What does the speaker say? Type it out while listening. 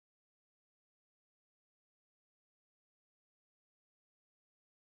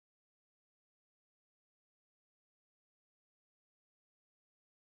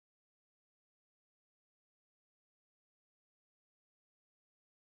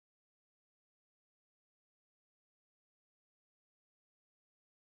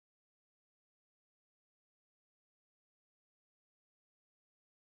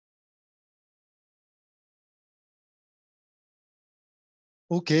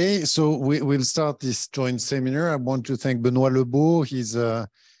Okay, so we'll start this joint seminar. I want to thank Benoît Lebot.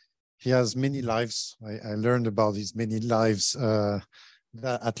 He has many lives. I learned about his many lives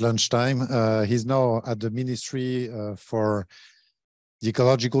at lunchtime. He's now at the Ministry for the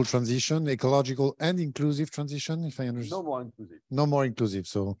Ecological Transition, Ecological and Inclusive Transition, if I understand. No more inclusive. No more inclusive.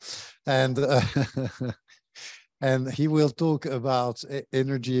 So, and and he will talk about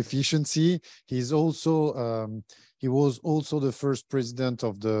energy efficiency. He's also he was also the first president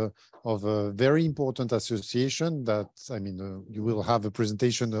of a very important association that, I mean, you will have a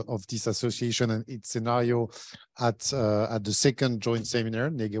presentation of this association and its scenario at the second joint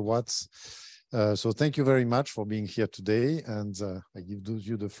seminar, Negawatts. So thank you very much for being here today, and I give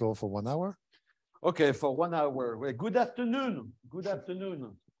you the floor for 1 hour. Okay, for 1 hour. Well, good afternoon. Good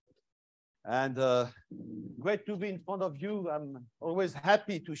afternoon. And great to be in front of you. I'm always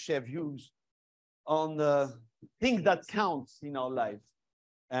happy to share views on things that count in our life.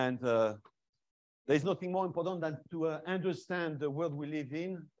 And there's nothing more important than to understand the world we live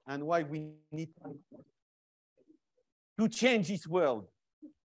in and why we need to change this world.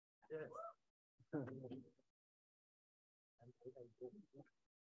 Yes.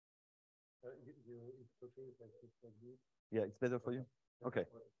 Yeah, it's better for you? Okay.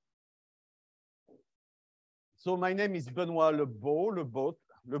 So my name is Benoît Lebot,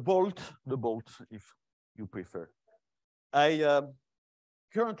 if you prefer. I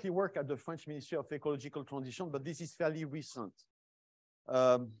currently work at the French Ministry of Ecological Transition, but this is fairly recent.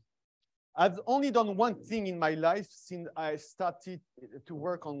 I've only done one thing in my life since I started to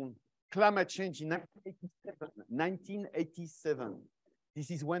work on climate change in 1987. This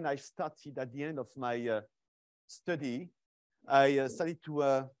is when I started at the end of my study. I started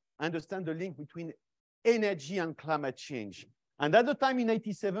to understand the link between energy and climate change. And at the time in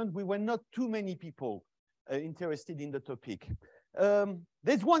 87, we were not too many people interested in the topic.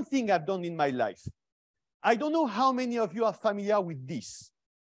 There's one thing I've done in my life. I don't know how many of you are familiar with this.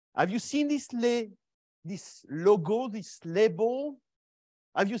 Have you seen this logo, this label?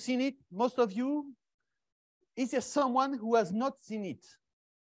 Have you seen it, most of you? Is there someone who has not seen it?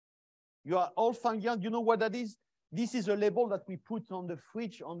 You are all familiar, you know what that is? This is a label that we put on the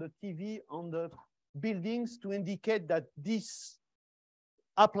fridge, on the TV, on the buildings to indicate that this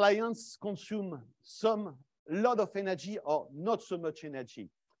appliance consumes a lot of energy or not so much energy.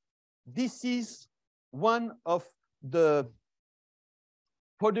 This is one of the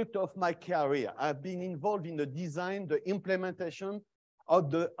products of my career. I've been involved in the design, the implementation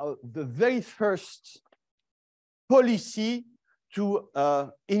of the very first policy to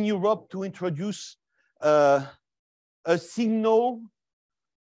in Europe to introduce a signal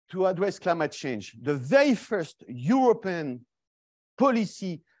to address climate change. The very first European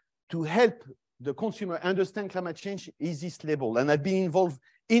policy to help the consumer understand climate change is this label, and I've been involved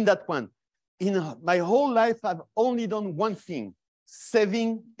in that one. In my whole life, I've only done one thing: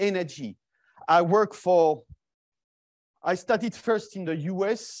 saving energy. I studied first in the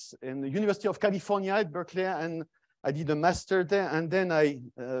US, in the University of California at Berkeley, and I did a master there, and then I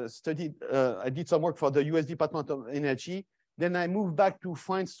did some work for the US Department of Energy. Then I moved back to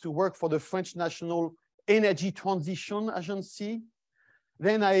France to work for the French National Energy Transition Agency.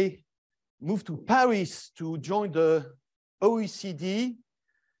 Then I moved to Paris to join the OECD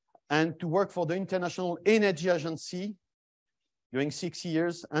and to work for the International Energy Agency during 6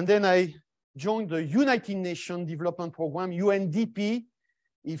 years. And then I joined the United Nations Development Program, UNDP.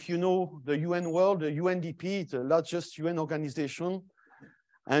 If you know the UN world, the UNDP is the largest UN organization.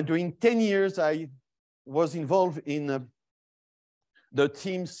 And during 10 years, I was involved in the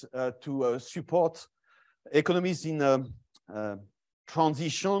teams to support economies in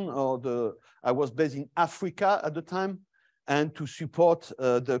transition, I was based in Africa at the time, and to support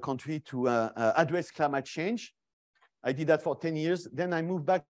the country to address climate change. I did that for 10 years. Then I moved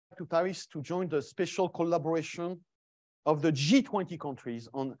back to Paris to join the special collaboration of the G20 countries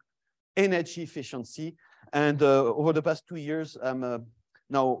on energy efficiency. And over the past 2 years, I'm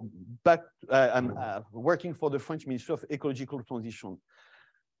now back, I'm working for the French Ministry of Ecological Transition.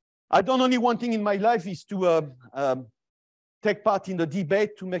 I've done only one thing in my life, is to take part in the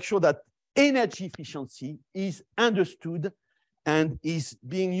debate to make sure that energy efficiency is understood and is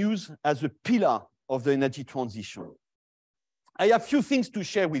being used as a pillar of the energy transition. I have a few things to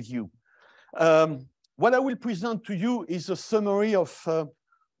share with you. What I will present to you is a summary of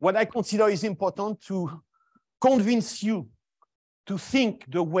what I consider is important to convince you to think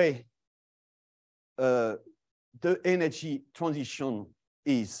the way the energy transition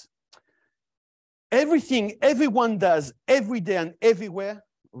is. Everything everyone does every day and everywhere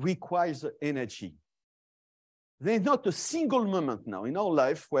requires energy. there's not a single moment now in our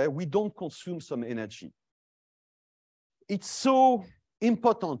life where we don't consume some energy. It's so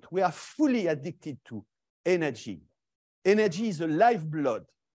important. We are fully addicted to energy. Energy is the lifeblood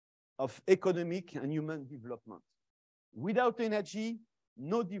of economic and human development. Without energy,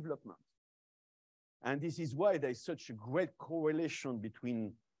 no development. And this is why there is such a great correlation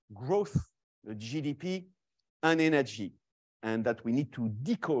between growth, the GDP, and energy, and that we need to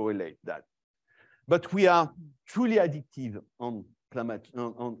decorrelate that. But we are truly addictive on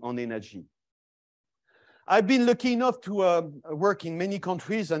energy. I've been lucky enough to work in many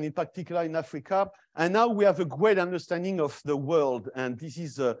countries, and in particular in Africa, and now we have a great understanding of the world. And this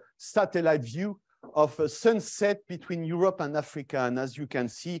is a satellite view of a sunset between Europe and Africa. And as you can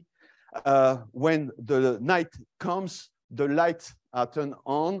see, when the night comes, the lights are turned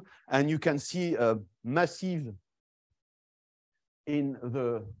on, and you can see a massive, in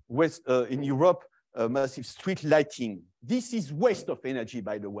the west, in Europe, massive street lighting. This is waste of energy,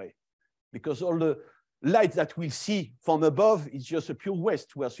 by the way, because all the lights that we see from above is just a pure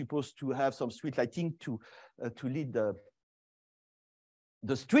waste. We are supposed to have some street lighting to lead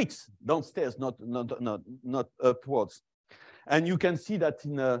the streets downstairs, not upwards. And you can see that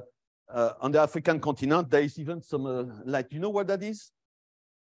in on the African continent, there is even some light. You know what that is?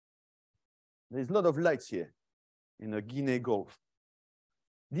 There's a lot of lights here in the Guinea Gulf.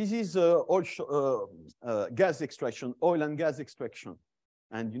 This is gas extraction, oil and gas extraction.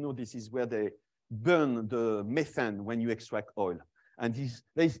 And you know, this is where they burn the methane when you extract oil. And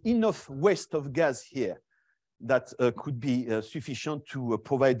there's enough waste of gas here that could be sufficient to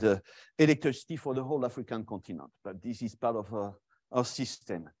provide electricity for the whole African continent. But this is part of our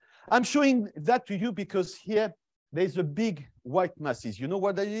system. I'm showing that to you because here there's a big white masses. You know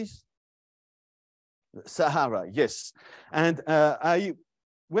what that is? Sahara, yes. And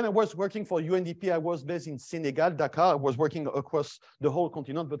when I was working for UNDP, I was based in Senegal, Dakar. I was working across the whole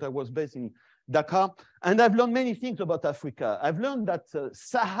continent, but I was based in Dakar. And I've learned many things about Africa. I've learned that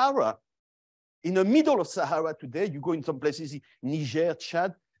Sahara, in the middle of Sahara today, you go in some places, Niger,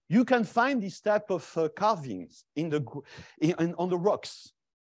 Chad, you can find this type of carvings on the rocks,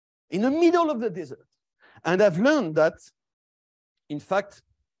 in the middle of the desert. And I've learned that, in fact,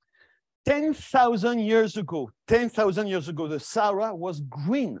 10,000 years ago, the Sahara was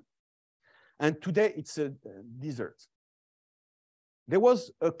green. And today it's a desert. There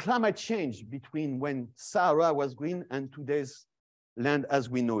was a climate change between when Sahara was green and today's land as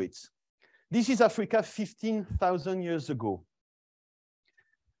we know it. This is Africa 15,000 years ago.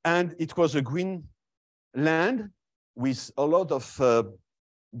 And it was a green land with a lot of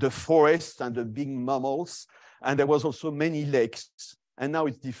the forest and the big mammals. And there was also many lakes. And now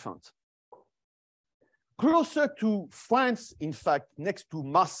it's different. Closer to France, in fact, next to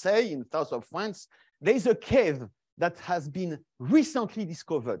Marseille, in the south of France, there is a cave that has been recently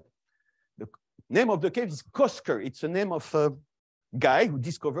discovered. The name of the cave is Kosker. It's the name of a guy who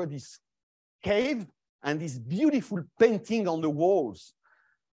discovered this cave and this beautiful painting on the walls.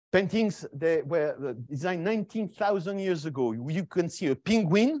 Paintings that were designed 19,000 years ago. You can see a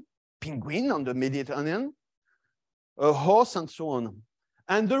penguin on the Mediterranean, a horse, and so on.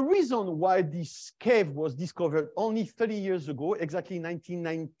 And the reason why this cave was discovered only 30 years ago, exactly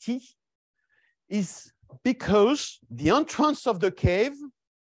 1990, is because the entrance of the cave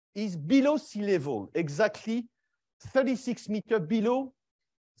is below sea level, exactly 36 meters below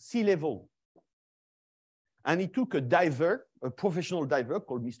sea level. And it took a diver, a professional diver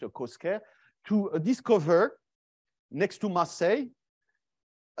called Mr. Kosker, to discover next to Marseille,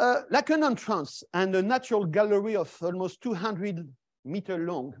 like an entrance and a natural gallery of almost 200 meters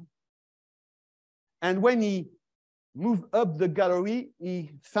long. And when he moved up the gallery,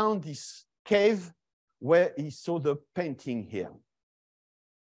 he found this cave where he saw the painting here.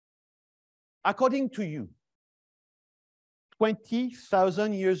 According to you,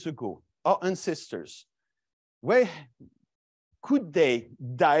 20,000 years ago, our ancestors, where could they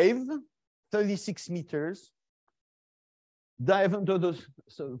dive 36 meters, dive under those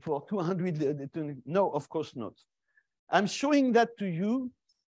for 200? No, of course not. I'm showing that to you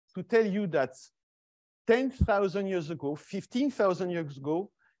to tell you that 10,000 years ago, 15,000 years ago,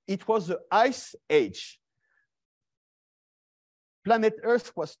 it was the Ice Age. Planet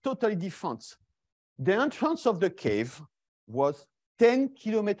Earth was totally different. The entrance of the cave was 10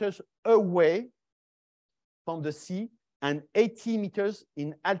 kilometers away from the sea and 80 meters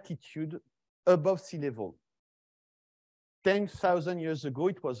in altitude above sea level. 10,000 years ago,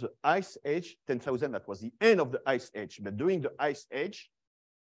 it was the Ice Age. 10,000, that was the end of the Ice Age. But during the Ice Age,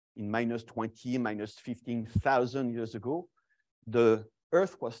 in minus 20, minus 15,000 years ago, the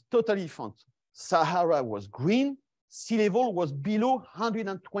Earth was totally different. Sahara was green, sea level was below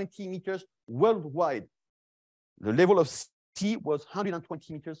 120 meters worldwide. The level of sea was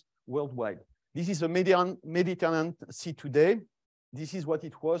 120 meters worldwide. This is the Mediterranean Sea today. This is what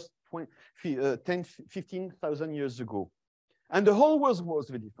it was 15,000 years ago. And the whole world was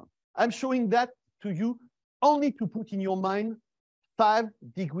very different. I'm showing that to you only to put in your mind 5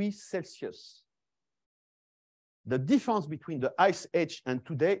 degrees Celsius. The difference between the ice age and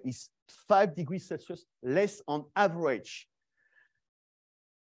today is 5 degrees Celsius less on average.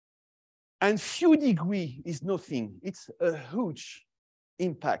 And few degrees is nothing. It's a huge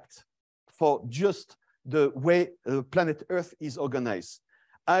impact for just the way planet Earth is organized.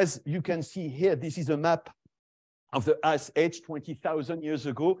 As you can see here, this is a map of the ice age 20,000 years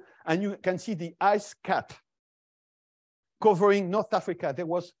ago, and you can see the ice cap covering North Africa. There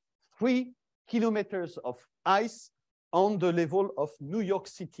was 3 kilometers of ice on the level of New York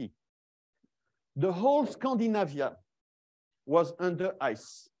City. The whole Scandinavia was under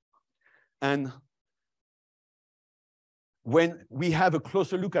ice. And when we have a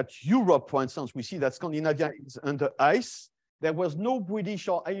closer look at Europe, for instance, we see that Scandinavia is under ice. There was no British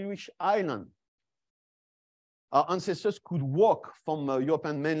or Irish island. Our ancestors could walk from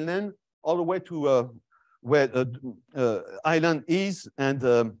European mainland all the way to where the island is.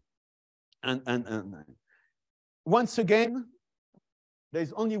 And once again,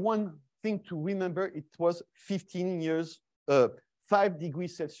 there's only one thing to remember. It was 5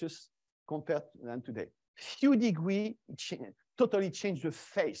 degrees Celsius compared to today. Few degrees totally changed the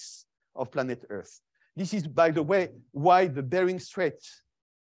face of planet Earth. This is, by the way, why the Bering Strait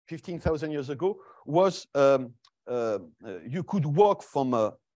 15,000 years ago was, you could walk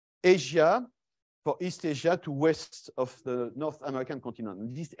from Asia, for East Asia to west of the North American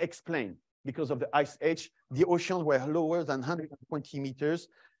continent. This explained because of the ice age, the oceans were lower than 120 meters,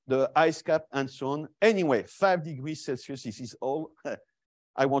 the ice cap and so on. Anyway, 5 degrees Celsius, this is all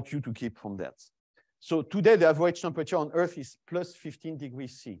I want you to keep from that. So today, the average temperature on Earth is plus 15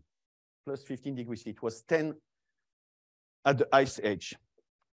 degrees C. Plus 15 degrees C. It was 10 at the ice age.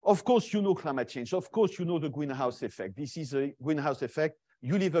 Of course, you know climate change. Of course, you know the greenhouse effect. This is a greenhouse effect.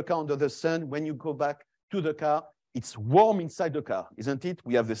 You leave a car under the sun. When you go back to the car, it's warm inside the car, isn't it?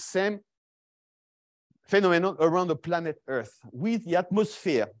 We have the same phenomenon around the planet Earth. With the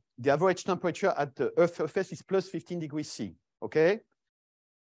atmosphere, the average temperature at the Earth's surface is plus 15 degrees C, okay?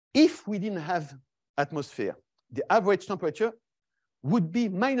 If we didn't have atmosphere, the average temperature would be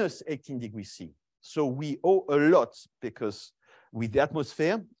minus 18 degrees C. So we owe a lot because with the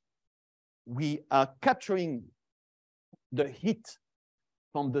atmosphere, we are capturing the heat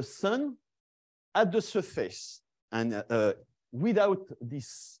from the sun at the surface. And without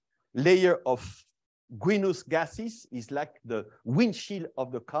this layer of greenhouse gases, is like the windshield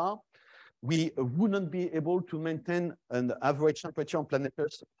of the car, we wouldn't be able to maintain an average temperature on planet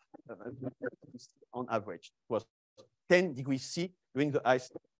Earth on average. It was 10 degrees C during the ice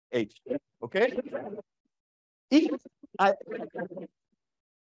age, okay?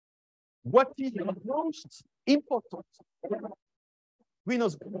 What is the most important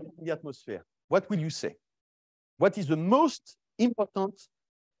greenhouse gas in the atmosphere? What will you say? What is the most important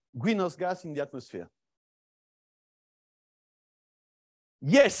greenhouse gas in the atmosphere?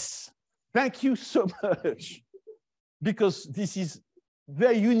 Yes, thank you so much. Because this is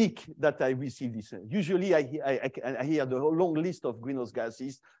very unique that I receive this. Usually I hear the whole long list of greenhouse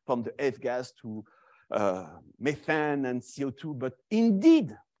gases from the F gas to methane and CO2, but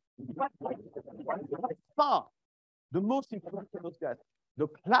indeed, by far, the most important greenhouse gas, the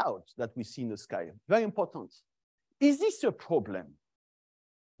clouds that we see in the sky, very important. Is this a problem?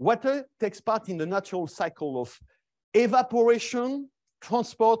 Water takes part in the natural cycle of evaporation,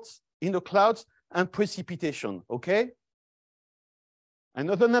 transport in the clouds, and precipitation, okay?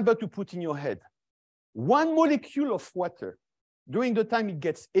 Another number to put in your head. 1 molecule of water, during the time it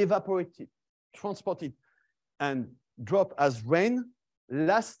gets evaporated, transported, and dropped as rain,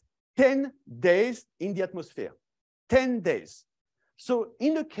 lasts 10 days in the atmosphere. 10 days. So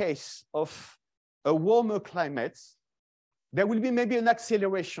in the case of a warmer climate, there will be maybe an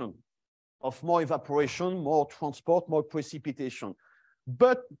acceleration of more evaporation, more transport, more precipitation.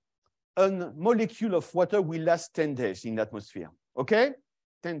 But a molecule of water will last 10 days in the atmosphere, okay?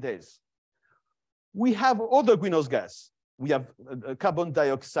 10 days. We have other greenhouse gas. We have carbon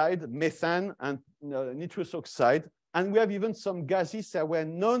dioxide, methane, and nitrous oxide. And we have even some gases that were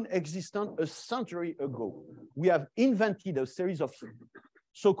non-existent a century ago. We have invented a series of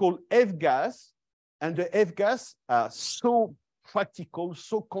so-called F gas, and the F gas are so practical,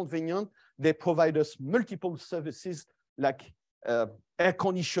 so convenient. They provide us multiple services like air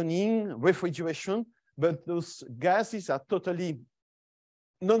conditioning, refrigeration, but those gases are totally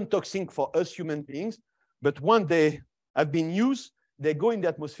non-toxic for us human beings. But when they have been used, they go in the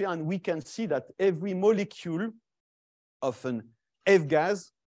atmosphere, and we can see that every molecule of an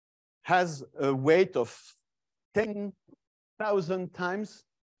F-gas has a weight of 10,000 times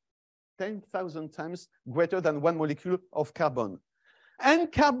greater than one molecule of carbon.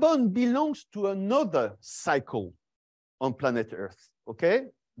 And carbon belongs to another cycle on planet Earth, okay?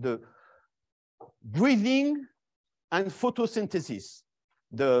 The breathing and photosynthesis.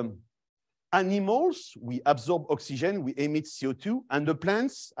 The animals, we absorb oxygen, we emit CO2, and the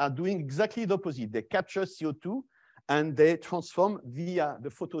plants are doing exactly the opposite. They capture CO2 and they transform via the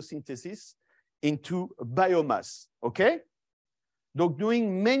photosynthesis into biomass, okay? So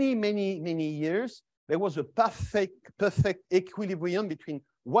during many years, there was a perfect equilibrium between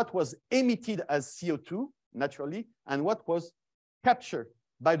what was emitted as CO2 naturally and what was captured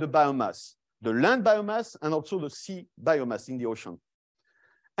by the biomass, the land biomass and also the sea biomass in the ocean.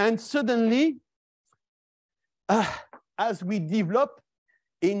 And suddenly, as we developed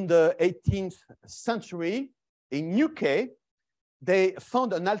in the 18th century in UK, they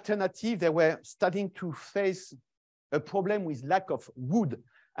found an alternative. They were starting to face a problem with lack of wood.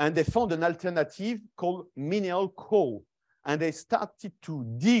 And they found an alternative called mineral coal. And they started to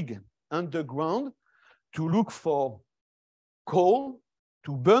dig underground to look for coal,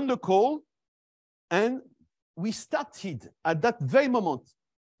 to burn the coal. And we started at that very moment,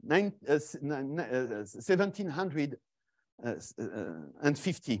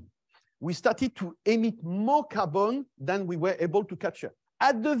 1750, we started to emit more carbon than we were able to capture.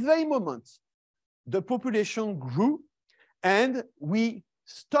 At the very moment, the population grew, and we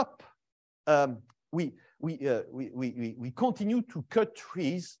stopped. We continue to cut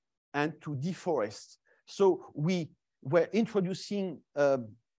trees and to deforest. So we were introducing,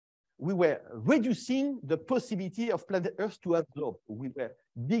 we were reducing the possibility of planet Earth to absorb. We were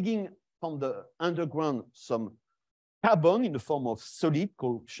digging from the underground some carbon in the form of solid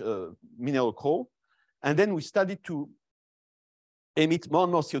called mineral coal, and then we started to emit more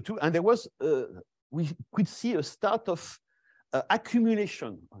and more CO2, and there was we could see a start of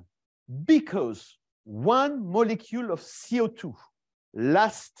accumulation, because one molecule of CO2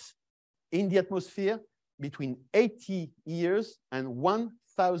 lasts in the atmosphere between 80 years and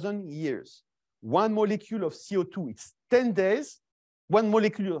 1,000 years. One molecule of CO2, it's 10 days. One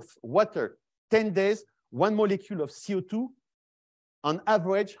molecule of water, 10 days. One molecule of CO2, on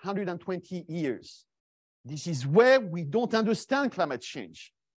average, 120 years. This is where we don't understand climate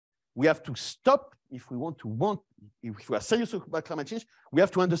change. We have to stop if we if we are serious about climate change. We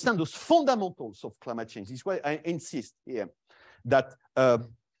have to understand those fundamentals of climate change. This is why I insist here that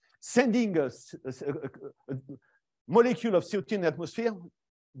sending a molecule of CO2 in the atmosphere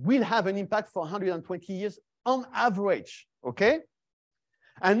will have an impact for 120 years on average, okay?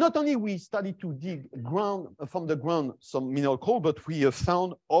 And not only we started to dig from the ground some mineral coal, but we have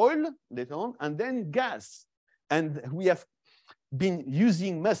found oil later on, and then gas. And we have been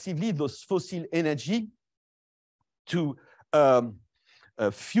using massively those fossil energy to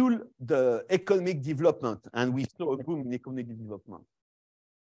fuel the economic development. And we saw a boom in economic development.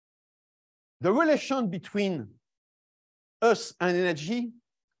 The relation between us and energy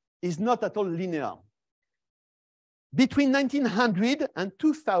is not at all linear. Between 1900 and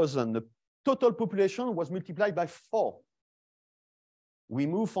 2000, the total population was multiplied by 4. We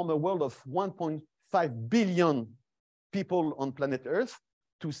moved from a world of 1.5 billion people on planet Earth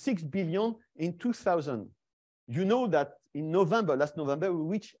to 6 billion in 2000. You know that in November, last November,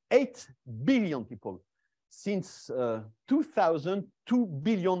 we reached 8 billion people. Since 2000, 2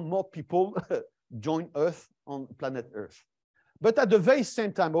 billion more people joined Earth on planet Earth. But at the very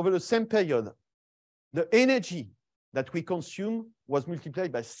same time, over the same period, the energy that we consume was multiplied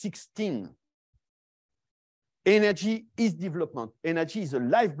by 16. Energy is development. Energy is the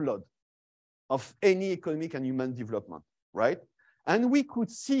lifeblood of any economic and human development, right? And we could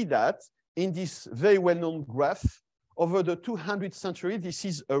see that in this very well-known graph over the 200th century. This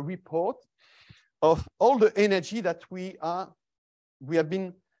is a report of all the energy that we have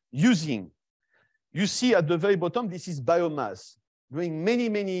been using. You see at the very bottom, this is biomass. During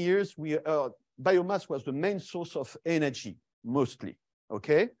many years, biomass was the main source of energy, mostly,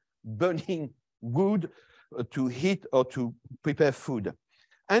 okay? Burning wood to heat or to prepare food.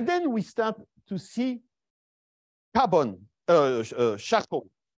 And then we start to see carbon,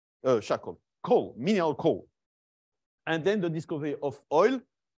 coal, mineral coal. And then the discovery of oil,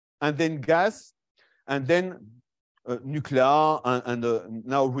 and then gas, and then nuclear, and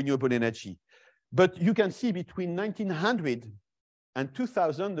now renewable energy. But you can see between 1900 and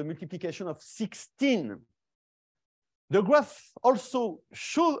 2000, the multiplication of 16. The graph also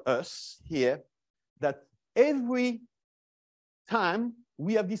shows us here that every time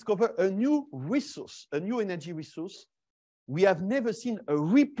we have discovered a new resource, a new energy resource, we have never seen a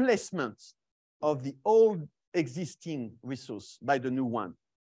replacement of the old existing resource by the new one.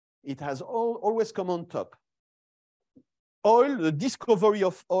 It has always come on top. Oil, the discovery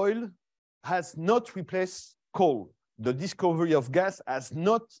of oil has not replaced coal. The discovery of gas has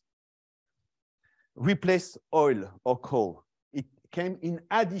not replaced oil or coal. It came in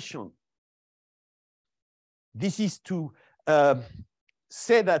addition. This is to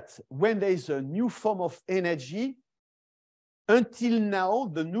say that when there is a new form of energy, until now,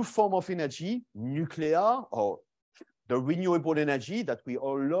 the new form of energy, nuclear or the renewable energy that we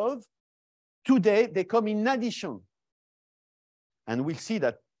all love, today they come in addition. And we'll see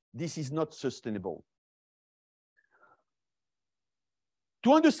that this is not sustainable.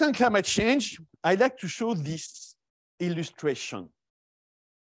 To understand climate change, I like to show this illustration.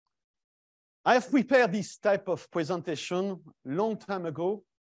 I have prepared this type of presentation a long time ago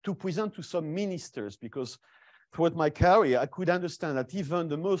to present to some ministers, because throughout my career, I could understand that even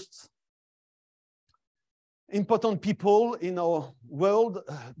the most important people in our world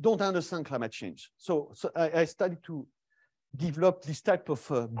don't understand climate change. So I started to develop this type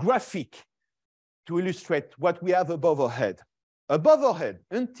of graphic to illustrate what we have above our head. Above our head,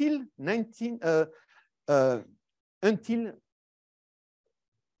 until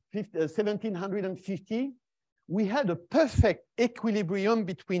 1750, we had a perfect equilibrium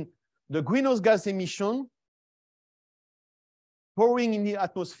between the greenhouse gas emission pouring in the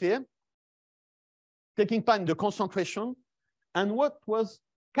atmosphere, taking part in the concentration, and what was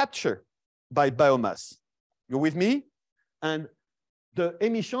captured by biomass. You're with me? And the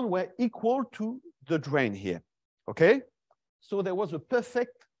emissions were equal to the drain here, okay? So there was a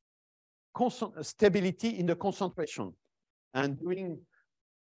perfect stability in the concentration. And during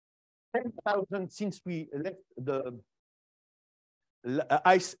 10,000, since we left the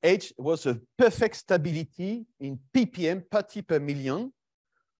ice age, was a perfect stability in ppm, parts per million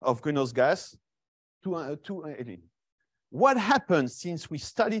of greenhouse gas. What happened since we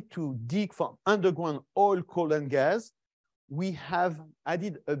started to dig for underground oil, coal, and gas? We have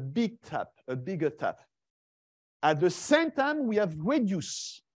added a bigger tap. At the same time, we have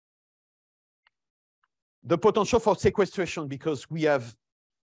reduced the potential for sequestration because we have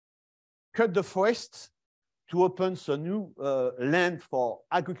cut the forest to open some new land for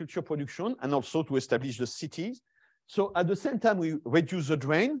agriculture production and also to establish the cities. So at the same time, we reduce the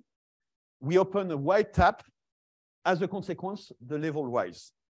drain, we open a wide tap. As a consequence, the level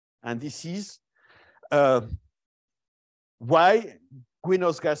rise. And this is why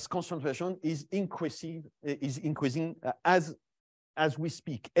greenhouse gas concentration is increasing as we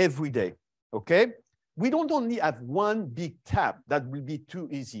speak every day, okay? We don't only have one big tap, that will be too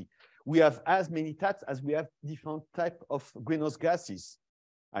easy. We have as many taps as we have different types of greenhouse gases.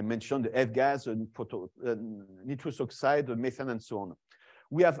 I mentioned the F-gas, nitrous oxide, the methane, and so on.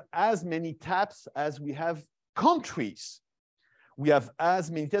 We have as many taps as we have countries. We have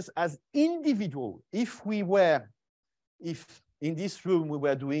as many taps as individuals. If in this room we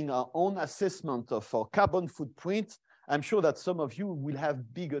were doing our own assessment of our carbon footprint, I'm sure that some of you will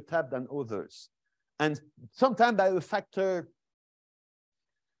have bigger tap than others. And sometimes by a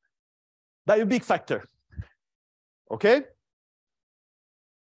big factor, okay?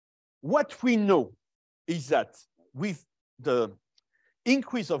 What we know is that with the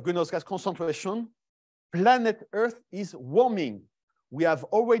increase of greenhouse gas concentration, planet Earth is warming. We have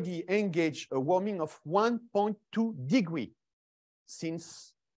already engaged a warming of 1.2 degrees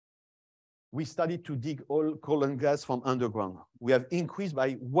since we started to dig oil, coal, and gas from underground. We have increased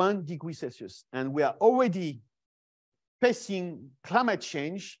by 1 degree Celsius, and we are already facing climate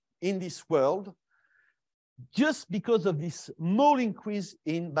change in this world just because of this small increase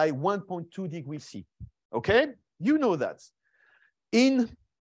by 1.2 degrees C, okay? You know that. In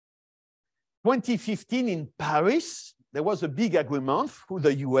 2015 in Paris, there was a big agreement through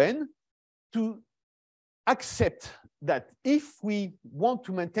the UN to accept that if we want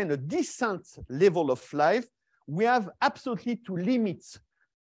to maintain a decent level of life, we have absolutely to limit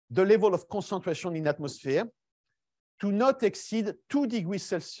the level of concentration in the atmosphere to not exceed 2 degrees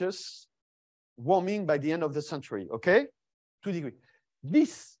Celsius warming by the end of the century, okay? 2 degrees.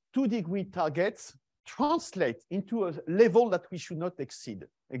 This 2-degree target translates into a level that we should not exceed,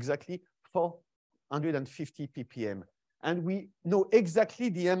 exactly 450 ppm. And we know exactly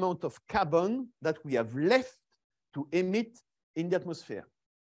the amount of carbon that we have left to emit in the atmosphere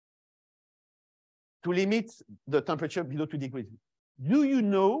to limit the temperature below 2 degrees. Do you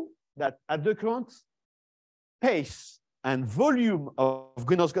know that at the current pace and volume of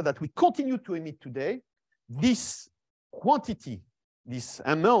greenhouse gas that we continue to emit today, this quantity, this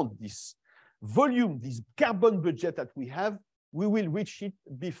amount, this volume, this carbon budget that we have, we will reach it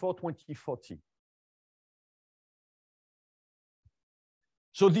before 2040.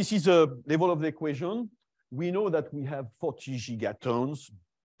 So this is a level of the equation. We know that we have 40 gigatons,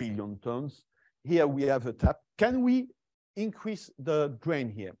 billion tons. Here we have a tap. Can we increase the drain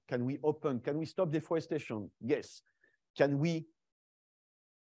here? Can we open? Can we stop deforestation? Yes. Can we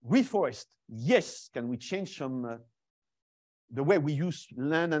reforest? Yes. Can we change some the way we use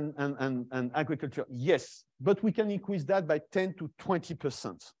land and agriculture? Yes. But we can increase that by 10 to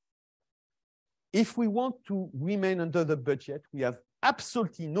 20%. If we want to remain under the budget, we have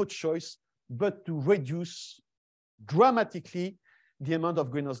absolutely no choice but to reduce dramatically the amount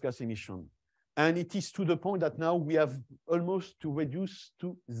of greenhouse gas emission. And it is to the point that now we have almost to reduce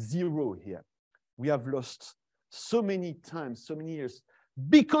to zero here. We have lost so many times, so many years,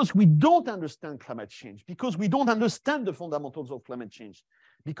 because we don't understand climate change, because we don't understand the fundamentals of climate change,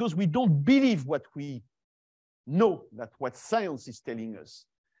 because we don't believe what we know, that what science is telling us.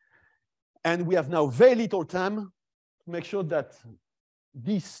 And we have now very little time to make sure that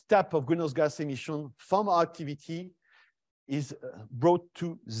this type of greenhouse gas emission from our activity is brought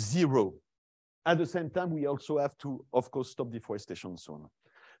to zero. At the same time, we also have to, of course, stop deforestation and so on.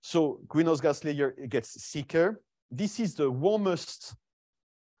 So greenhouse gas layer gets thicker. This is the warmest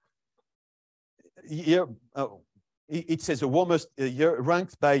year. It says the warmest year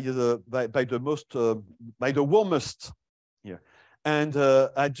ranked by the warmest year. And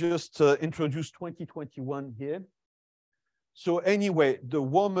I just introduced 2021 here. So anyway, the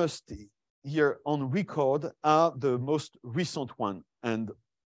warmest year on record are the most recent one. And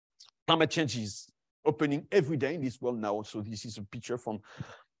climate change is opening every day in this world now. So this is a picture from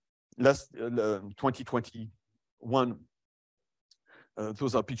last 2021.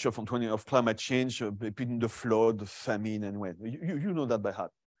 Those are pictures from of climate change, between the flood, the famine, and when. You know that by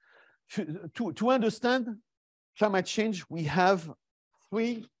heart. To understand climate change, we have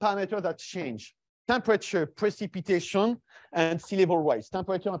three parameters that change: temperature, precipitation, and sea level rise.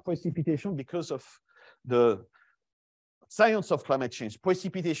 Temperature and precipitation because of the science of climate change.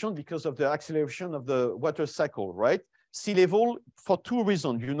 Precipitation because of the acceleration of the water cycle, right? Sea level for two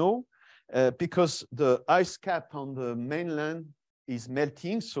reasons, you know, because the ice cap on the mainland is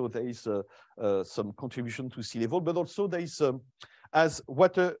melting, so there is some contribution to sea level, but also there is, as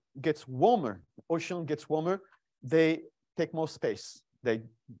water gets warmer, ocean gets warmer, they take more space. They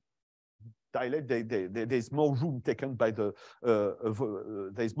dilate, there's more room taken by the,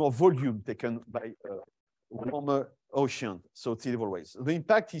 there's more volume taken by warmer ocean, so sea level rise. The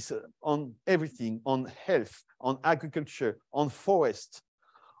impact is on everything, on health, on agriculture, on forest,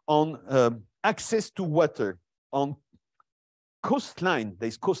 on access to water, on coastline.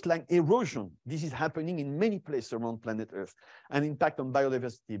 There's coastline erosion. This is happening in many places around planet Earth. An impact on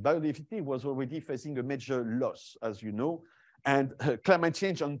biodiversity. Biodiversity was already facing a major loss, as you know, and climate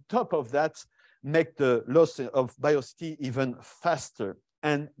change on top of that make the loss of biodiversity even faster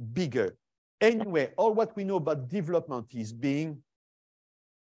and bigger. Anyway, all what we know about development is being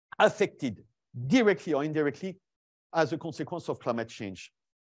affected directly or indirectly as a consequence of climate change.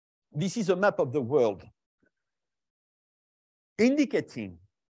 This is a map of the world indicating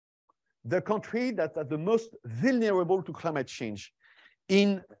the country that are the most vulnerable to climate change.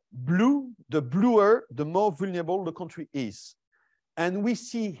 In blue, the bluer, the more vulnerable the country is. And we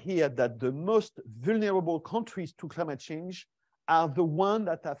see here that the most vulnerable countries to climate change are the ones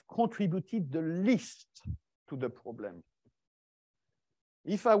that have contributed the least to the problem.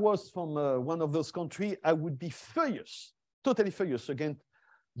 If I was from one of those countries, I would be furious, totally furious against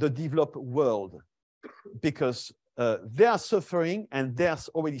the developed world, because they are suffering, and they are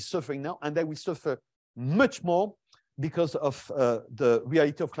already suffering now, and they will suffer much more because of the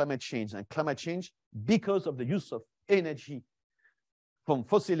reality of climate change. And climate change because of the use of energy from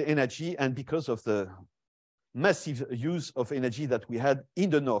fossil energy, and because of the massive use of energy that we had in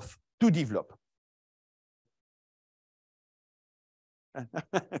the north to develop.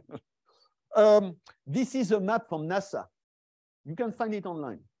 This is a map from NASA. You can find it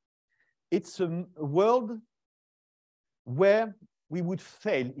online. It's a world where we would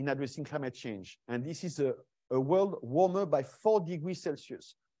fail in addressing climate change. And this is a world warmer by 4 degrees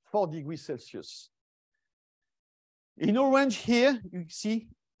Celsius, 4 degrees Celsius. In orange here, you see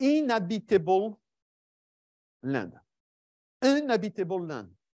inhabitable land. Inhabitable land.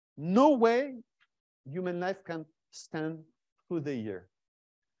 No way human life can stand through the year.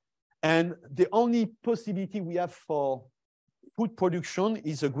 And the only possibility we have for food production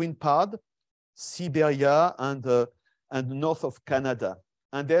is a green part, Siberia and north of Canada.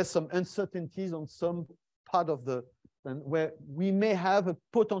 And there's some uncertainties on some part of the, where we may have a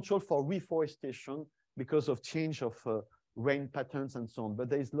potential for reforestation because of change of rain patterns and so on. But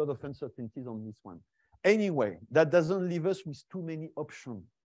there is a lot of uncertainties on this one. Anyway, that doesn't leave us with too many options.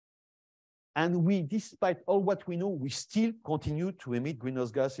 And we, despite all what we know, we still continue to emit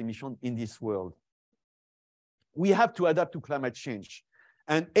greenhouse gas emission in this world. We have to adapt to climate change.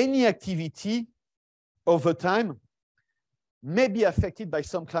 And any activity over time may be affected by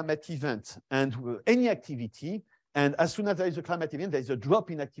some climate event. And any activity, and as soon as there is a climate event, there is a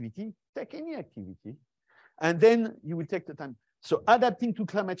drop in activity, take any activity, and then you will take the time. So adapting to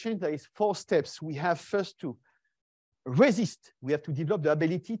climate change, there is 4 steps. We have first to resist. We have to develop the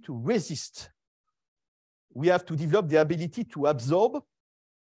ability to resist. We have to develop the ability to absorb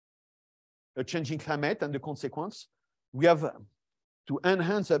a changing climate and the consequence. We have to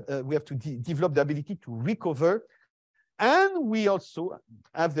enhance, we have to develop the ability to recover. And we also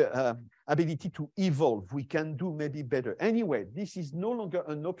have the ability to evolve. We can do maybe better. Anyway, this is no longer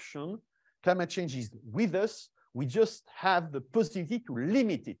an option. Climate change is with us. We just have the possibility to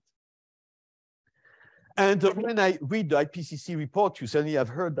limit it. And when I read the IPCC report, you certainly have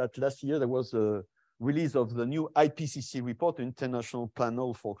heard that last year there was a release of the new IPCC report, the International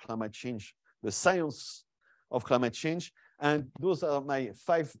Panel for Climate Change, the science of climate change. And those are my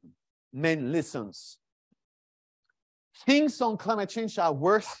 5 main lessons. Things on climate change are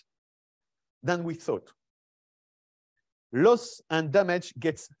worse than we thought. Loss and damage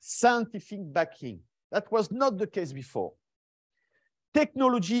gets scientific backing. That was not the case before.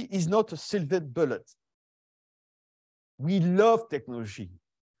 Technology is not a silver bullet. We love technology.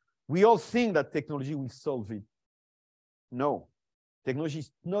 We all think that technology will solve it. No, technology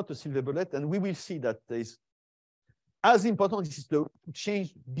is not a silver bullet, and we will see that there is, as important is to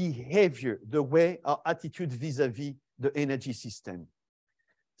change behavior, the way our attitude vis-à-vis the energy system.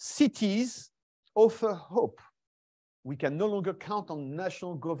 Cities offer hope. We can no longer count on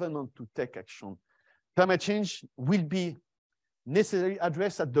national government to take action. Climate change will be necessarily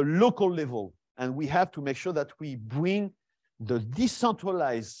addressed at the local level, and we have to make sure that we bring the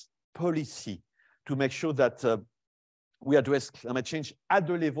decentralized policy to make sure that we address climate change at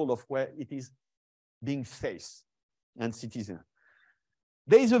the level of where it is being faced and citizens.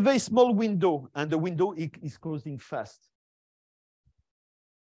 There is a very small window, and the window is closing fast.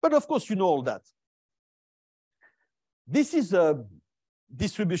 But of course, you know all that. This is a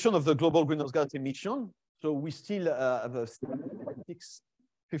distribution of the global greenhouse gas emission. So we still have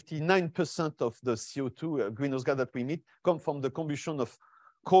 59% of the CO2 greenhouse gas that we emit come from the combustion of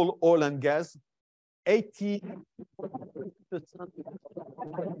coal, oil, and gas. 80%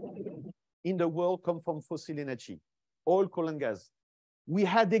 in the world come from fossil energy, oil, coal, and gas. We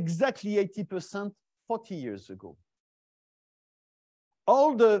had exactly 80% 40 years ago.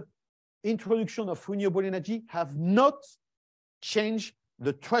 All the introduction of renewable energy have not changed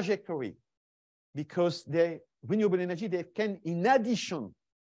the trajectory because renewable energy, they can, in addition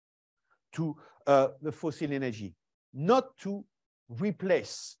to the fossil energy, not to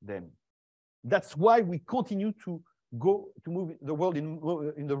replace them. That's why we continue to move the world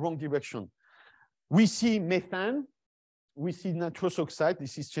in the wrong direction. We see methane, we see nitrous oxide,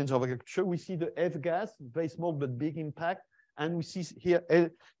 this is change of agriculture. We see the F gas, very small but big impact. And we see here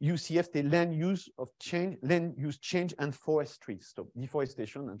LUCF, the land use change and forestry, so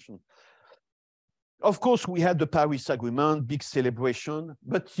deforestation and so on. Of course, we had the Paris Agreement, big celebration,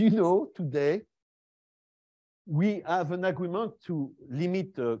 but you know, today, we have an agreement to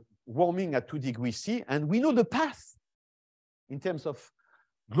limit warming at 2 degrees C, and we know the path in terms of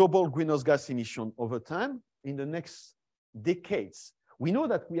global greenhouse gas emission over time in the next decades. We know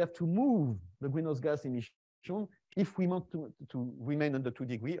that we have to move the greenhouse gas emission if we want to remain under 2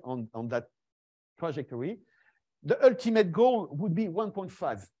 degrees on that trajectory. The ultimate goal would be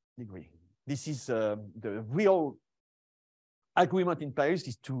 1.5 degrees. This is the real agreement in Paris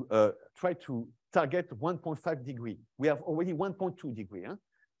is to try to target 1.5 degrees. We have already 1.2 degrees,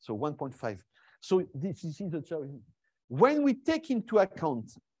 so 1.5. So this is the challenge. When we take into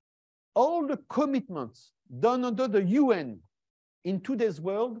account all the commitments done under the UN in today's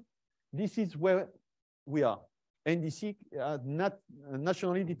world, this is where we are. NDC, not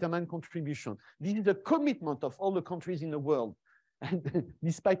nationally determined contribution. This is the commitment of all the countries in the world. And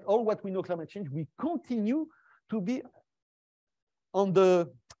despite all what we know climate change, we continue to be on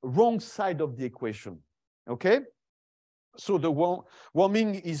the wrong side of the equation, okay? So the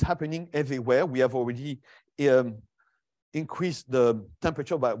warming is happening everywhere. We have already increased the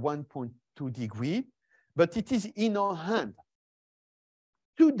temperature by 1.2 degrees, but it is in our hand.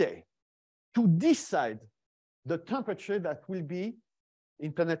 today to decide the temperature that will be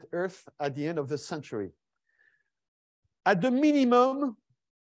in planet Earth at the end of the century. At the minimum,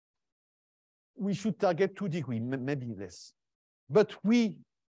 we should target 2 degrees, maybe less. But we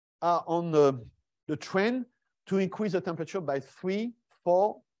are on the trend to increase the temperature by 3,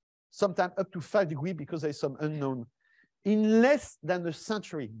 4, sometimes up to 5 degrees because there's some unknown. In less than a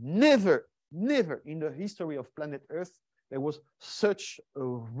century, never in the history of planet Earth, there was such a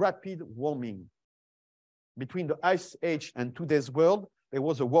rapid warming. Between the Ice Age and today's world, there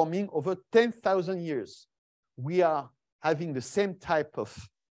was a warming over 10,000 years. We are having the same type of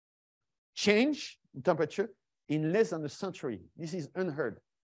change in temperature in less than a century. This is unheard.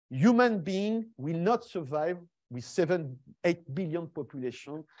 Human being will not survive with 7, 8 billion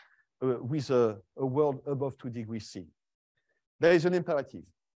population with a world above 2 degrees C. There is an imperative.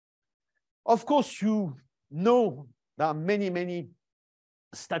 Of course, you know there are many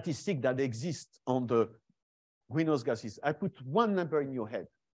statistics that exist on the greenhouse gases. I put one number in your head.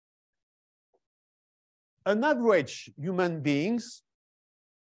 An average human beings,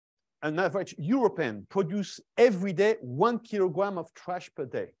 an average European produce every day 1 kilogram of trash per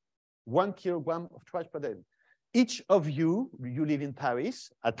day. 1 kilogram of trash per day. Each of you live in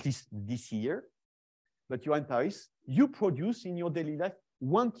Paris, at least this year, but you are in Paris, you produce in your daily life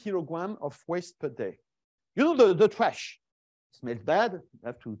 1 kilogram of waste per day. You know the trash smells bad. You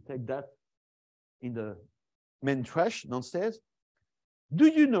have to take that in the main trash downstairs. Do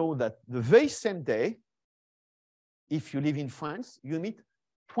you know that the very same day, if you live in France, you emit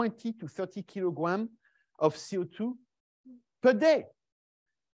 20 to 30 kilograms of CO2 per day?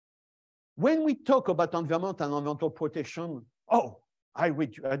 When we talk about environment and environmental protection, oh, I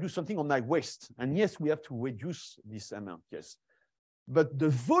do something on my waste. And yes, we have to reduce this amount, yes. But the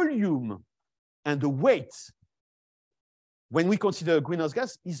volume and the weight, when we consider greenhouse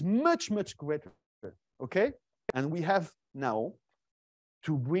gas, is much greater, okay? And we have now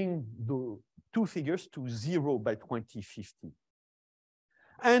to bring the 2 figures to 0 by 2050.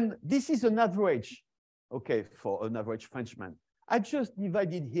 And this is an average, okay, for an average Frenchman. I just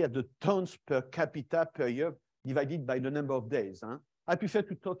divided here the tons per capita per year divided by the number of days. Huh? I prefer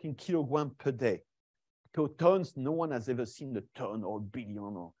to talk in kilograms per day. So tons, no one has ever seen a ton or billion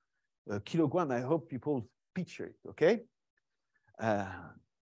or a kilogram. I hope people picture it, okay?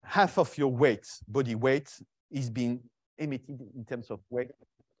 Half of your weight, body weight, is being emitted in terms of weight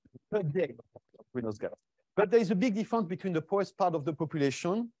per day of greenhouse gas. But there is a big difference between the poorest part of the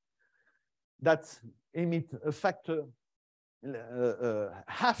population that emit a factor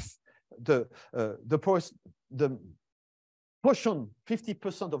half the portion,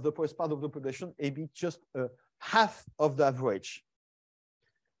 50% of the poorest part of the population emit just half of the average.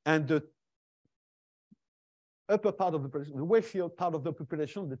 And the upper part of the population, the wealthier part of the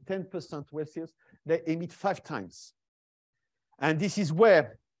population, the 10% wealthiest, they emit 5 times. And this is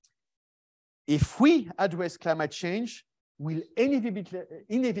where, if we address climate change, we'll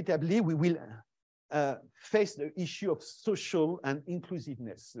inevitably we will face the issue of social and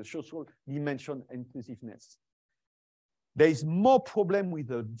inclusiveness, the social dimension and inclusiveness. There is more problem with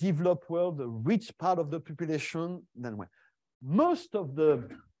the developed world, the rich part of the population than where. Most of the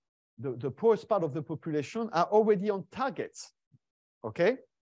poorest part of the population are already on targets, okay?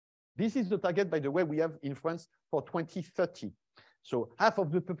 This is the target, by the way, we have in France for 2030. So half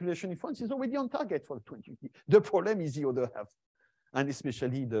of the population in France is already on target for 2050. The problem is the other half, and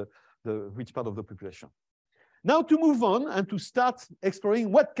especially the rich part of the population. Now to move on and to start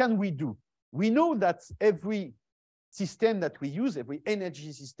exploring what can we do. We know that every system that we use, every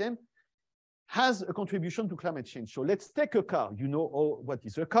energy system, has a contribution to climate change. So let's take a car. You know all what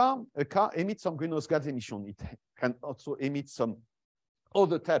is a car. A car emits some greenhouse gas emission. It can also emit some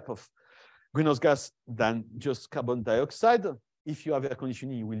other type of greenhouse gas than just carbon dioxide. If you have air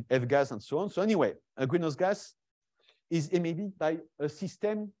conditioning, you will have gas and so on. So anyway, a greenhouse gas is emitted by a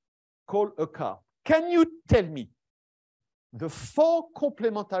system called a car. Can you tell me the 4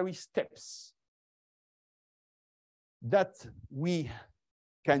 complementary steps that we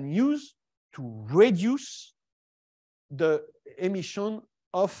can use to reduce the emission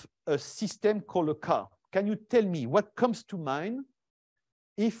of a system called a car? Can you tell me what comes to mind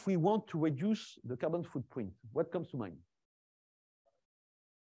if we want to reduce the carbon footprint? What comes to mind?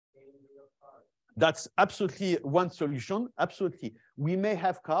 That's absolutely one solution, absolutely. We may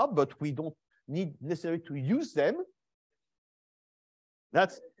have cars, but we don't need necessarily to use them.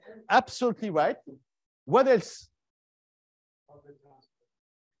 That's absolutely right. What else?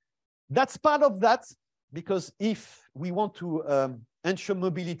 That's part of that. because if we want to ensure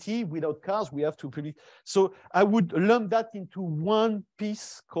mobility without cars, we have to produce. So I would lump that into one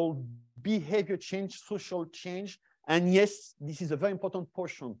piece called behavior change, social change. And yes, this is a very important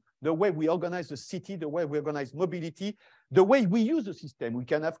portion. The way we organize the city, the way we organize mobility, the way we use the system. We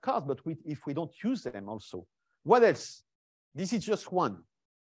can have cars, but if we don't use them also. What else? This is just one.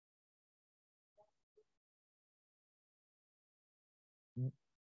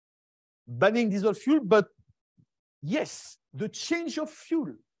 Banning diesel fuel, but yes, the change of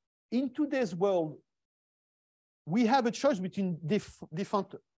fuel. In today's world, we have a choice between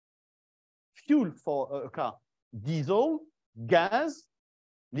different fuel for a car. Diesel, gas,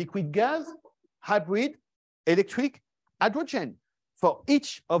 liquid gas, hybrid, electric, hydrogen. For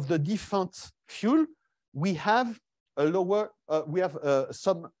each of the different fuel, we have a lower,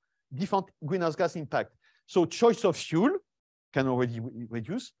 some different greenhouse gas impact. So choice of fuel can already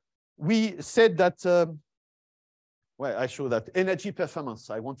reduce. We said that, well, I show that energy performance.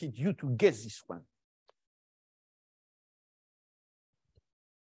 I wanted you to guess this one.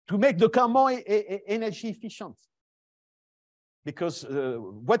 To make the car more energy efficient. Because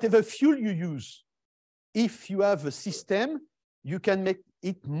whatever fuel you use, if you have a system, you can make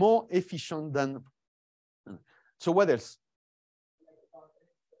it more efficient than. So what else?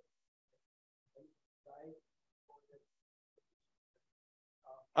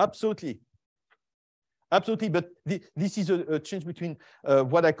 Absolutely. Absolutely, but this is a change between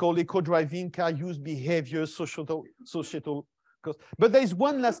what I call eco-driving, car use behavior, societal cost. But there is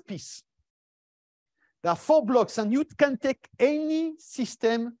one last piece. There are 4 blocks, and you can take any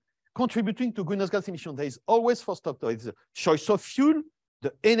system contributing to greenhouse gas emission. There is always 4 stuff. There is the choice of fuel,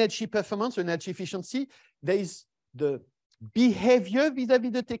 the energy performance, energy efficiency. There is the behavior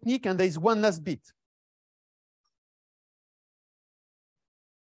vis-à-vis the technique, and there is one last bit.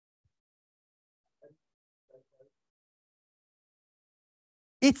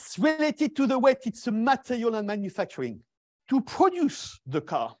 It's related to the weight. It's a material and manufacturing. To produce the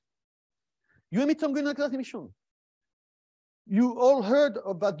car, you emit some greenhouse gas emission. You all heard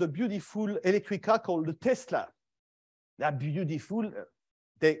about the beautiful electric car called the Tesla. They're beautiful.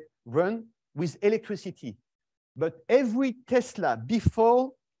 They run with electricity. But every Tesla,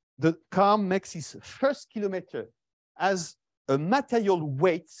 before the car makes its first kilometer, has a material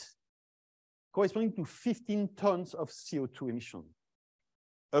weight corresponding to 15 tons of CO2 emission.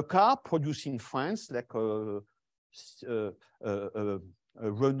 A car produced in France, like a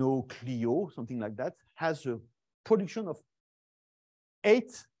Renault Clio, something like that, has a production of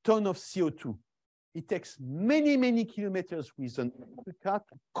 8 tons of CO2. It takes many, many kilometers with an electric car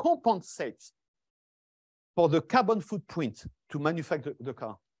to compensate for the carbon footprint to manufacture the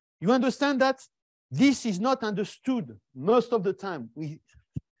car. You understand that? This is not understood most of the time.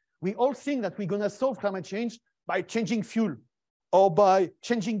 We all think that we're going to solve climate change by changing fuel, or by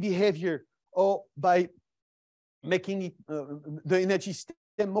changing behavior, or by making it, the energy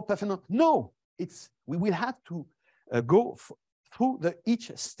system more performant. No, we will have to go through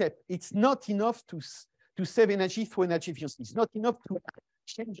each step. It's not enough to save energy through energy efficiency. It's not enough to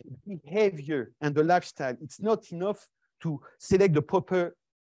change behavior and the lifestyle. It's not enough to select the proper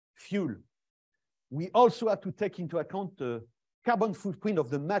fuel. We also have to take into account the carbon footprint of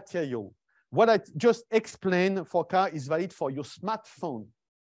the material. What I just explained for car is valid for your smartphone.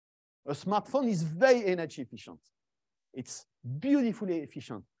 A smartphone is very energy efficient. It's beautifully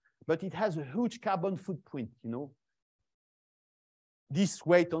efficient, but it has a huge carbon footprint, you know. This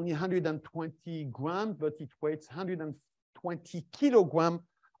weighs only 120 grams, but it weighs 120 kilograms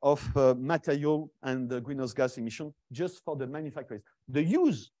of material and the greenhouse gas emission just for the manufacturers. The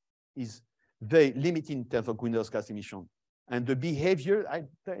use is very limited in terms of greenhouse gas emission. And the behavior,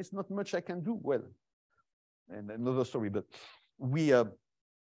 there is not much I can do. Well, and another story, but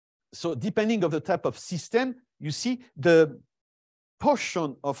so depending on the type of system, you see the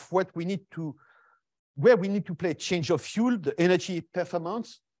portion of what we need to, where we need to play change of fuel, the energy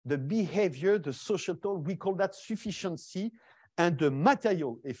performance, the behavior, the societal, we call that sufficiency, and the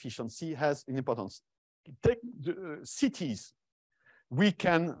material efficiency has an importance. Take the cities.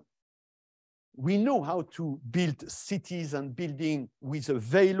 We know how to build cities and building with a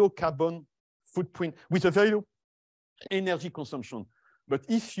very low carbon footprint, with a very low energy consumption. But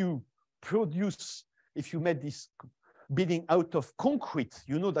if you made this building out of concrete,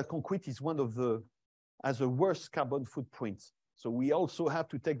 you know that concrete is has a worse carbon footprint. So we also have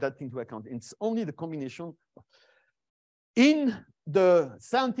to take that into account. It's only the combination. In the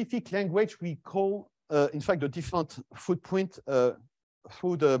scientific language, we call, in fact, the different footprint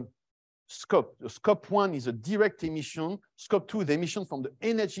through the scope. The scope 1 is a direct emission. Scope 2, the emission from the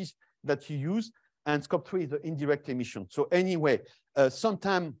energies that you use. and scope 3 is the indirect emission. So anyway,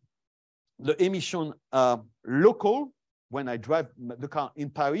 sometimes the emission are local. When I drive the car in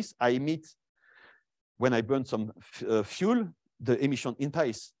Paris, I emit, when I burn some fuel, the emission in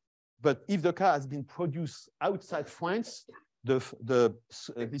Paris. But if the car has been produced outside France,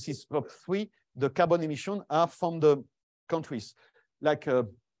 this is scope 3, the carbon emission are from the countries. Like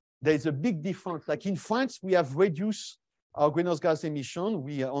there's a big difference. Like in France, we have reduced our greenhouse gas emission.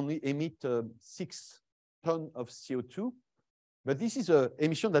 We only emit 6 tons of CO2. But this is an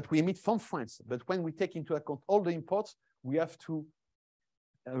emission that we emit from France. But when we take into account all the imports, we have to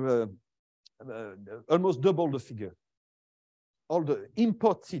almost double the figure. All the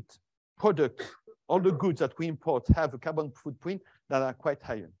imported products, all the goods that we import have a carbon footprint that are quite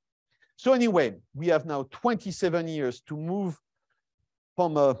higher. So anyway, we have now 27 years to move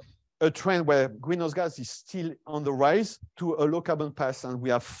from a trend where greenhouse gas is still on the rise to a low carbon path. And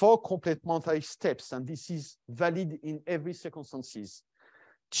we have 4 complementary steps, and this is valid in every circumstances.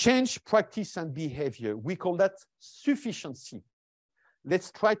 Change, practice, and behavior. We call that sufficiency.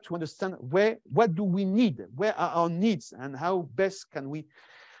 Let's try to understand what do we need? Where are our needs, and how best can we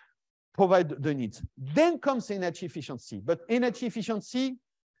provide the needs? Then comes energy efficiency. But energy efficiency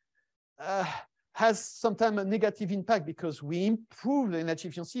has sometimes a negative impact because we improve the energy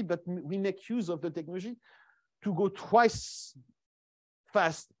efficiency, but we make use of the technology to go twice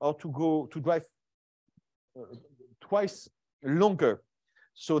fast or to drive twice longer.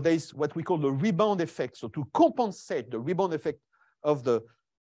 So there's what we call the rebound effect. So to compensate the rebound effect of the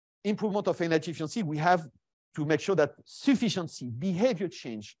improvement of energy efficiency, we have to make sure that sufficiency, behavior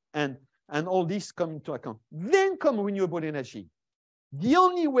change, and all this come into account. Then come renewable energy. The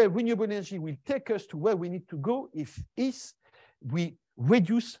only way renewable energy will take us to where we need to go is we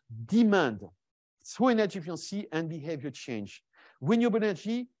reduce demand through energy efficiency and behavior change. Renewable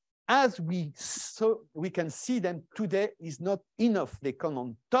energy, as we can see them today, is not enough. They come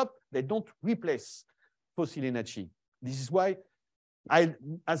on top. They don't replace fossil energy. This is why,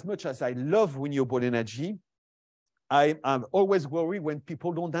 as much as I love renewable energy, I'm always worried when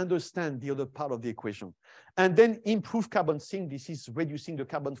people don't understand the other part of the equation. And then improve carbon sink. This is reducing the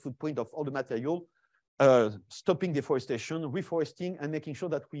carbon footprint of all the material, stopping deforestation, reforesting, and making sure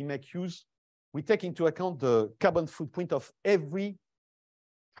that we take into account the carbon footprint of every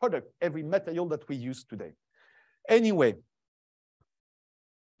product, every material that we use today. Anyway,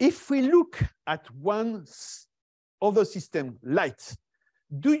 if we look at one other system, light,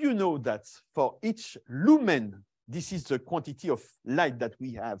 do you know that for each lumen, this is the quantity of light that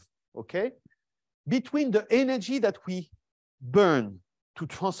we have, okay? Between the energy that we burn to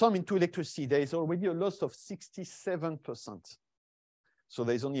transform into electricity, there is already a loss of 67%. So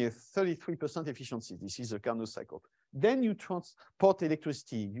there's only a 33% efficiency. This is a Carnot cycle. Then you transport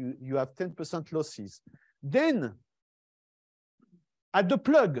electricity, you have 10% losses. Then at the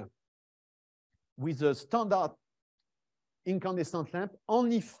plug, with a standard incandescent lamp,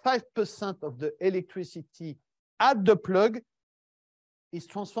 only 5% of the electricity at the plug is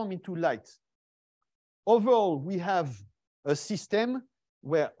transformed into light. Overall, we have a system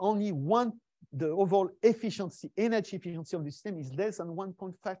where only the overall efficiency, energy efficiency of the system is less than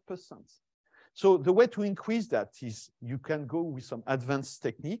 1.5%. So the way to increase that is you can go with some advanced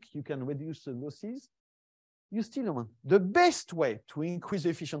technique, you can reduce the losses. You still want. The best way to increase the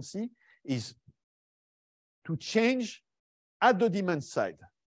efficiency is to change at the demand side.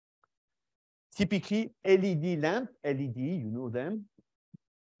 Typically, LED lamp, LED, you know them,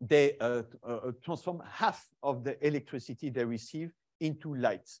 they transform half of the electricity they receive into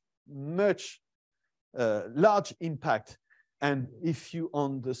light. Much large impact. And if you,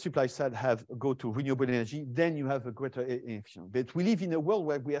 on the supply side, go to renewable energy, then you have a greater efficiency. But we live in a world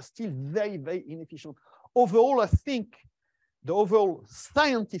where we are still very, very inefficient. Overall, I think the overall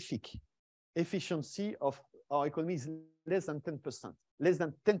scientific efficiency of our economy is less than 10%. Less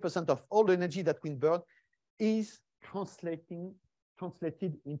than 10% of all the energy that we burn is translated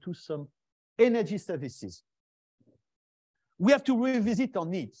into some energy services. We have to revisit our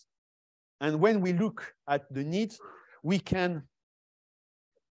needs. And when we look at the needs, we can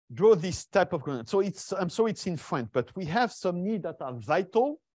draw this type of graph. So I'm sorry it's in French, but we have some needs that are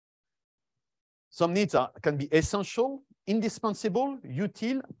vital. Some needs can be essential, indispensable,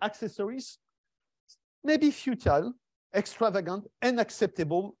 utile, accessories, maybe futile, extravagant,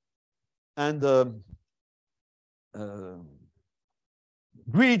 unacceptable, and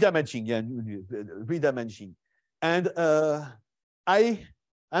really damaging. Yeah, really damaging. And I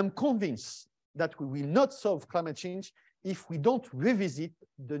am convinced that we will not solve climate change if we don't revisit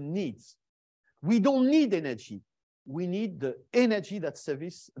the needs. We don't need energy. we need the energy that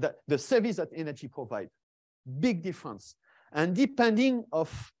the service that energy provides. Big difference. And depending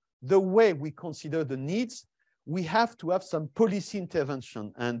of the way we consider the needs, we have to have some policy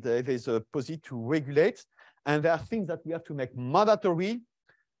intervention, and there's a policy to regulate, and there are things that we have to make mandatory,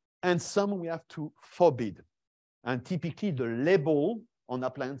 and some we have to forbid. And typically the label on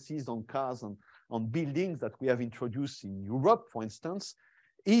appliances, on cars, on buildings that we have introduced in Europe, for instance,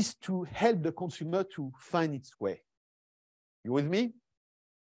 is to help the consumer to find its way. You with me?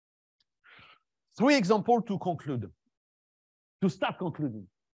 3 examples to conclude, to start concluding,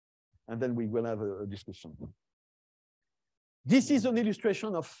 and then we will have a discussion. This is an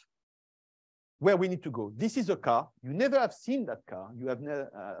illustration of where we need to go. This is a car. You never have seen that car. You have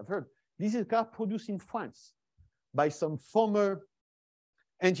never heard. This is a car produced in France by some former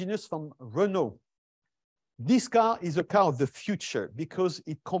engineers from Renault. This car is a car of the future because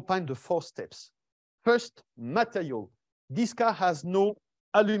it combines the 4 steps. First, material. This car has no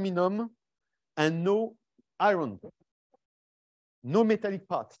aluminum and no iron, no metallic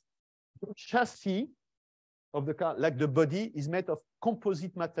parts. The chassis of the car, like the body, is made of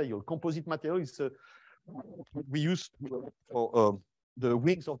composite material. Composite material is we use for the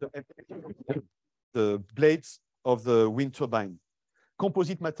wings of the blades of the wind turbine.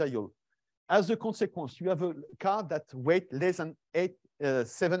 Composite material. As a consequence, you have a car that weighs less than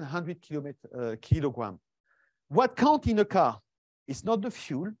 700 kilograms. What counts in a car? It's not the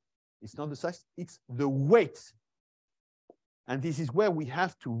fuel, it's not the size, it's the weight. And this is where we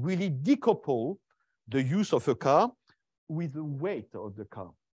have to really decouple the use of a car with the weight of the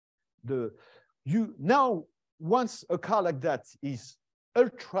car. Now, once a car like that is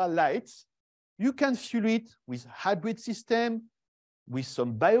ultra light, you can fuel it with hybrid system, with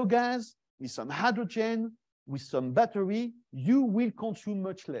some biogas, with some hydrogen, with some battery. You will consume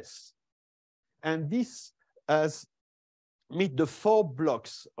much less. And this has meet the 4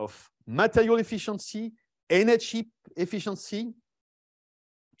 blocks of material efficiency, energy efficiency,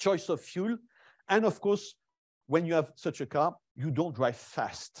 choice of fuel, and of course, when you have such a car, you don't drive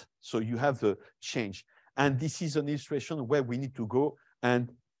fast. So you have the change. And this is an illustration where we need to go.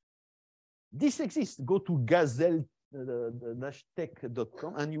 And this exists. Go to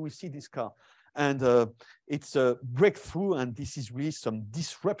gazelle-tech.com and you will see this car. And it's a breakthrough. And this is really some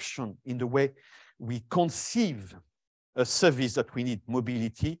disruption in the way we conceive a service that we need,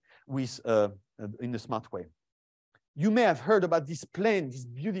 mobility, with in a smart way. You may have heard about this plane, this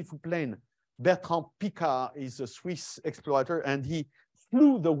beautiful plane. Bertrand Piccard is a Swiss explorer, and he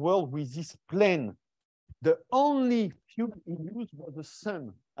flew the world with this plane. The only fuel he used was the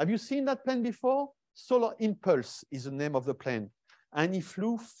sun. Have you seen that plane before? Solar Impulse is the name of the plane. And he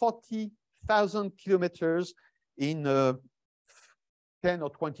flew 40,000 kilometers in 10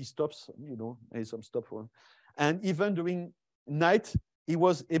 or 20 stops, you know, some stop for. And even during night, he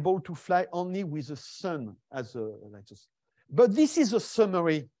was able to fly only with the sun as a, but this is a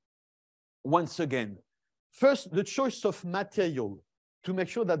summary. Once again, first, the choice of material. To make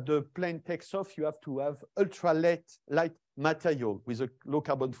sure that the plane takes off, you have to have ultra-light material with a low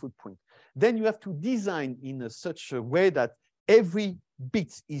carbon footprint. Then you have to design in such a way that every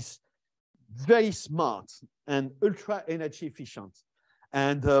bit is very smart and ultra energy efficient.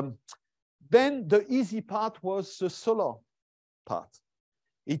 And then the easy part was the solar part.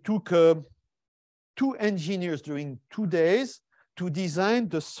 It took 2 engineers during 2 days to design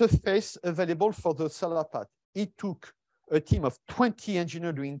the surface available for the solar part. It took a team of 20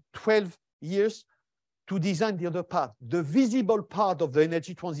 engineers during 12 years to design the other part. The visible part of the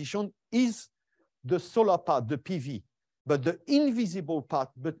energy transition is the solar part, the PV. But the invisible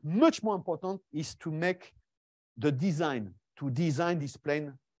part, but much more important, is to make the design, to design this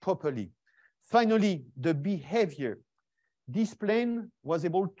plane properly. Finally, the behavior. This plane was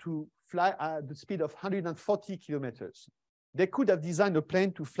able to fly at the speed of 140 kilometers. They could have designed a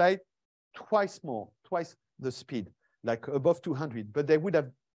plane to fly twice the speed, like above 200, but they would have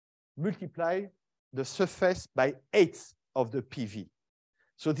multiplied the surface by 8 of the PV.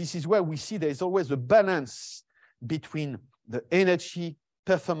 So this is where we see there is always a balance between the energy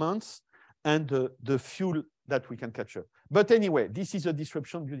performance and the fuel that we can capture. But anyway, this is a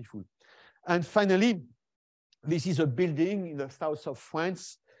disruption, beautiful. And finally, this is a building in the south of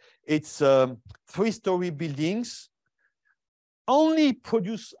France. It's 3-story buildings, only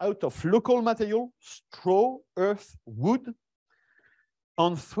produced out of local material, straw, earth, wood,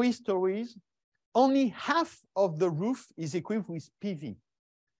 on 3 stories. Only half of the roof is equipped with PV.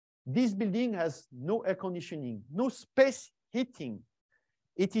 This building has no air conditioning, no space heating.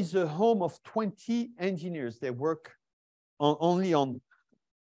 It is a home of 20 engineers. They work only on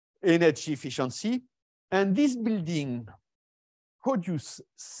energy efficiency. And this building produces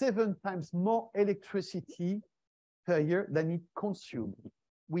 7 times more electricity per year than it consumes,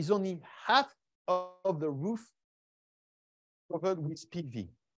 with only half of the roof covered with PV.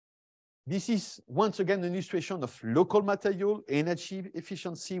 This is, once again, an illustration of local material, energy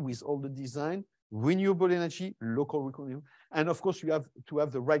efficiency with all the design, renewable energy, local renewable, and of course, you have to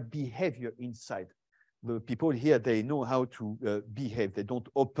have the right behavior inside. The people here, they know how to behave. They don't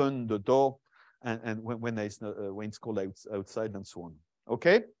open the door and when it's cold outside and so on.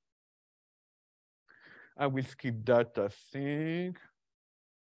 Okay? I will skip that, I think.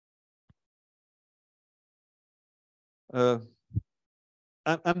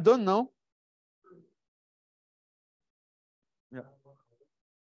 I'm done now. Yeah.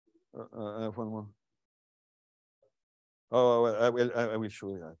 One more. Oh, I will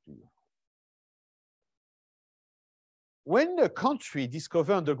show that to you. When a country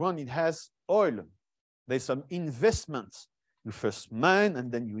discovers underground, it has oil. There's some investments. You first mine,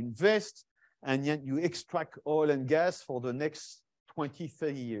 and then you invest, and then you extract oil and gas for the next 20,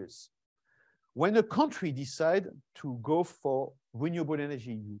 30 years. When a country decides to go for renewable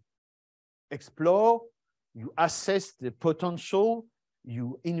energy, you explore, you assess the potential,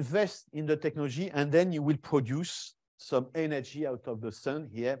 you invest in the technology, and then you will produce some energy out of the sun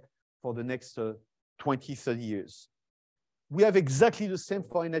here for the next 20, 30 years. We have exactly the same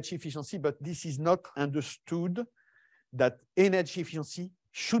for energy efficiency, but this is not understood that energy efficiency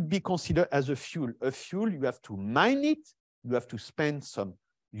should be considered as a fuel. A fuel, you have to mine it, you have to spend some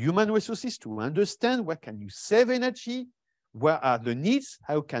human resources to understand where can you save energy, where are the needs,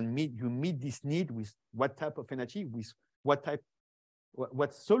 how can you meet this need with what type of energy, with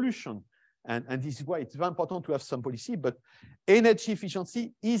what solution. And this is why it's very important to have some policy, but energy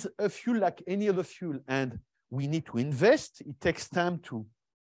efficiency is a fuel like any other fuel, and we need to invest. It takes time to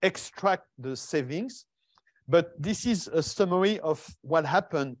extract the savings, but this is a summary of what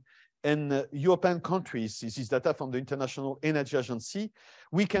happened in European countries. This is data from the International Energy Agency.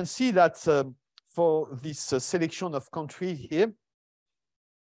 We can see that for this selection of countries here,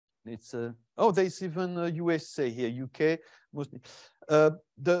 it's, there's even USA here, UK, mostly.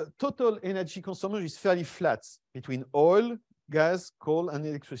 The total energy consumption is fairly flat between oil, gas, coal, and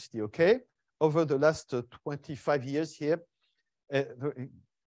electricity, okay? Over the last 25 years here.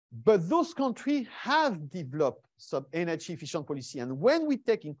 But those countries have developed some energy efficient policy. And when we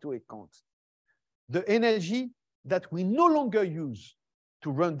take into account the energy that we no longer use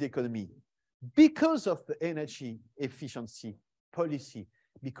to run the economy, because of the energy efficiency policy,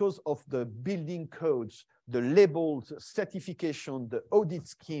 because of the building codes, the labels, certification, the audit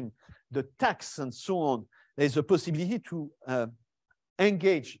scheme, the tax, and so on, there's a possibility to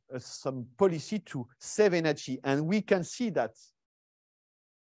engage some policy to save energy. And we can see that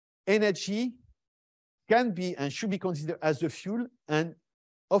energy can be and should be considered as a fuel, and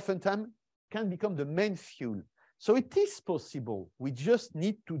oftentimes can become the main fuel. So it is possible. We just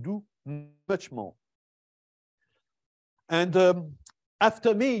need to do much more. And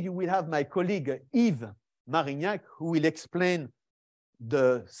after me, you will have my colleague Yves Marignac, who will explain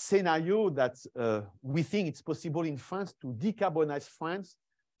the scenario that we think it's possible in France to decarbonize France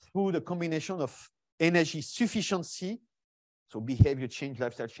through the combination of energy sufficiency, so behavior change,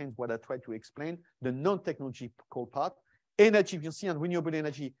 lifestyle change, what I tried to explain, the non-technological part, energy efficiency and renewable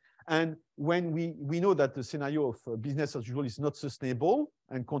energy. And when we know that the scenario of business as usual is not sustainable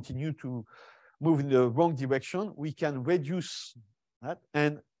and continue to move in the wrong direction, we can reduce that.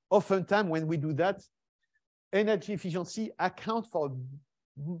 And oftentimes when we do that, energy efficiency accounts for a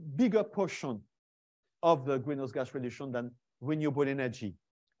bigger portion of the greenhouse gas reduction than renewable energy.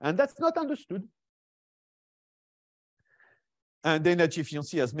 And that's not understood. And energy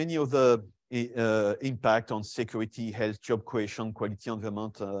efficiency has many other impact on security, health, job creation, quality,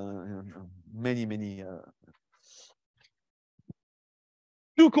 environment, many.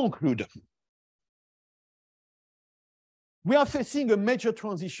 To conclude, we are facing a major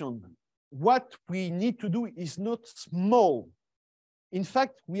transition. What we need to do is not small. In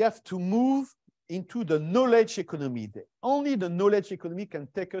fact, we have to move into the knowledge economy. Only the knowledge economy can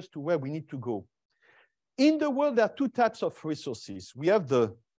take us to where we need to go. In the world, there are two types of resources. We have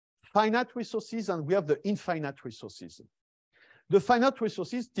the finite resources and we have the infinite resources. The finite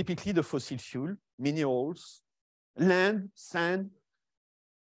resources, typically the fossil fuel, minerals, land, sand.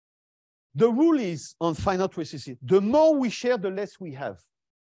 The rule is on finite resources, the more we share, the less we have.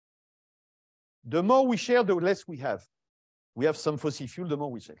 The more we share, the less we have. We have some fossil fuel, the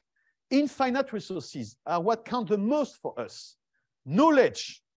more we share. Infinite resources are what count the most for us.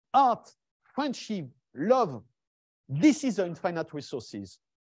 Knowledge, art, friendship, love. This is the infinite resources.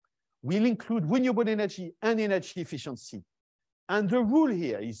 will include renewable energy and energy efficiency. And the rule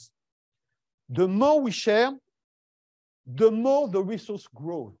here is the more we share, the more the resource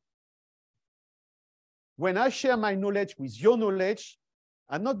grows. When I share my knowledge with your knowledge,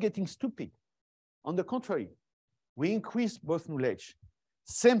 I'm not getting stupid. On the contrary, we increase both knowledge.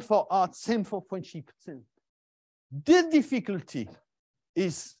 Same for art, same for friendship. The difficulty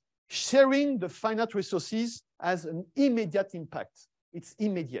is sharing the finite resources has an immediate impact. It's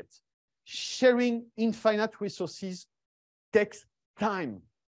immediate. Sharing infinite resources takes time.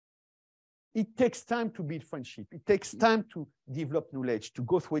 It takes time to build friendship. It takes time to develop knowledge, to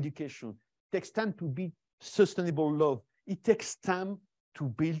go through education. It takes time to build sustainable love. It takes time to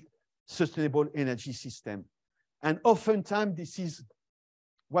build sustainable energy system. And oftentimes, this is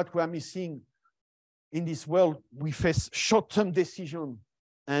what we are missing in this world. We face short-term decisions,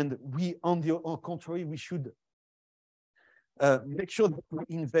 and we, on the contrary, we should make sure that we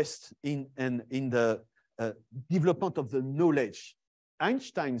invest in the development of the knowledge.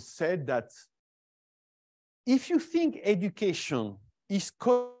 Einstein said that if you think education is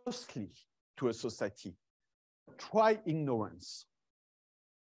costly to a society, try ignorance.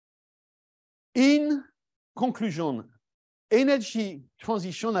 In conclusion, energy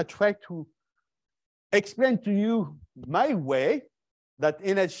transition, I try to explain to you my way that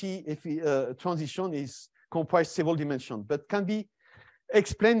energy transition is comprised several dimensions, but can be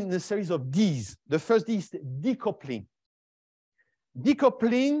explained in a series of Ds. The first D is decoupling.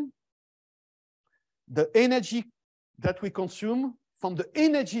 Decoupling the energy that we consume from the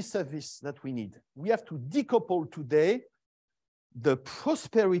energy service that we need. We have to decouple today the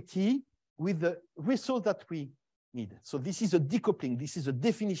prosperity with the resource that we need. So this is a decoupling. This is a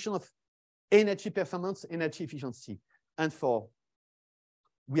definition of energy performance, energy efficiency. And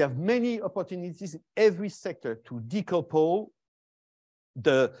we have many opportunities in every sector to decouple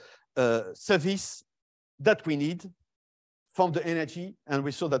the service that we need from the energy and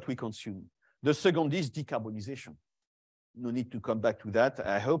resource that we consume. The second is decarbonization. No need to come back to that.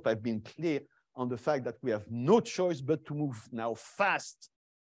 I hope I've been clear on the fact that we have no choice but to move now fast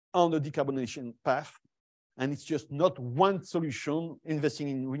on the decarbonization path. And it's just not one solution, investing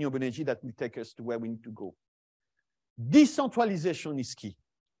in renewable energy, that will take us to where we need to go. Decentralization is key.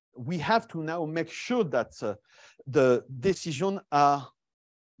 We have to now make sure that the decisions are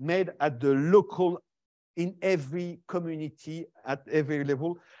made at the local, in every community, at every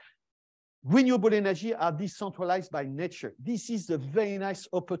level. Renewable energy are decentralized by nature. This is a very nice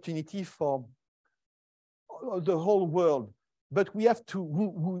opportunity for the whole world. But we have to,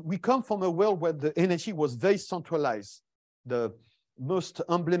 we come from a world where the energy was very centralized. The most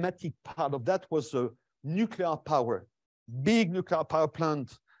emblematic part of that was nuclear power. Big nuclear power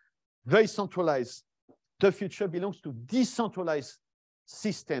plant, very centralized. The future belongs to decentralized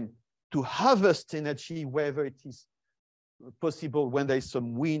system to harvest energy wherever it is possible, when there is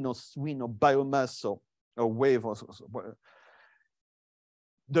some wind or biomass or wave.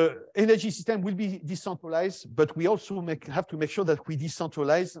 The energy system will be decentralized, but we also have to make sure that we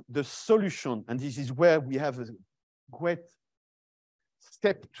decentralize the solution. And this is where we have a great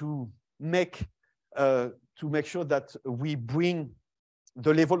step to make sure that we bring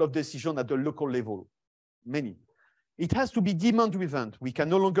the level of decision at the local level. Many. It has to be demand-driven. We can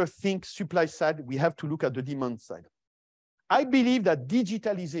no longer think supply side. We have to look at the demand side. I believe that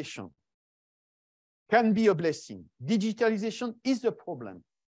digitalization can be a blessing. Digitalization is a problem.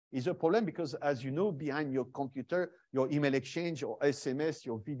 It's a problem because, as you know, behind your computer, your email exchange, your SMS,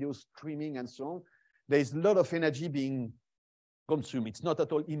 your video streaming, and so on, there is a lot of energy being consumed. It's not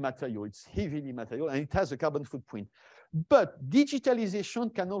at all immaterial. It's heavily immaterial, and it has a carbon footprint. But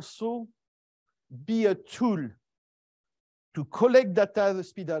digitalization can also be a tool to collect data at the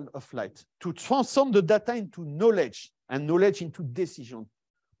speed of light, to transform the data into knowledge, and knowledge into decision.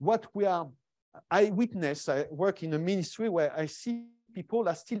 I work in a ministry where I see people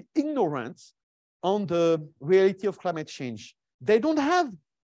are still ignorant on the reality of climate change. They don't have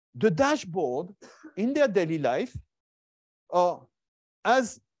the dashboard in their daily life, or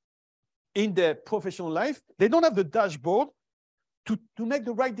as in their professional life, they don't have the dashboard to make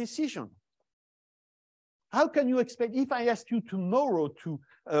the right decision. How can you expect, if I ask you tomorrow to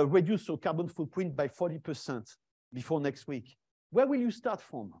reduce your carbon footprint by 40% before next week, where will you start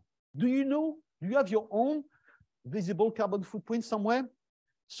from? Do you know? Do you have your own visible carbon footprint somewhere?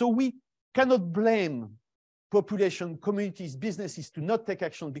 So we cannot blame population, communities, businesses to not take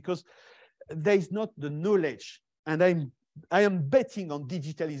action because there is not the knowledge. And I am betting on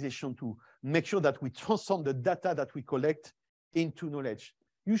digitalization to make sure that we transform the data that we collect into knowledge.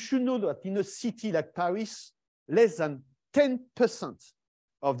 You should know that in a city like Paris, less than 10%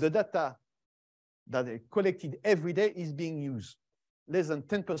 of the data that are collected every day is being used. Less than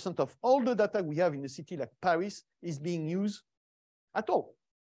 10% of all the data we have in a city like Paris is being used at all.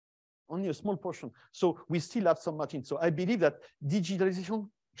 Only a small portion. So we still have some margin. So I believe that digitalization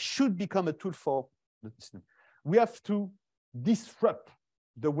should become a tool for the system. We have to disrupt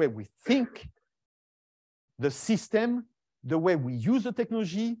the way we think, the system, the way we use the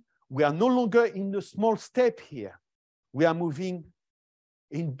technology. We are no longer in the small step here. We are moving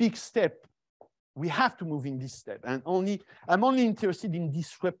in big step. We have to move in this step. And I'm only interested in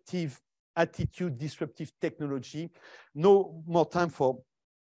disruptive attitude, disruptive technology. No more time for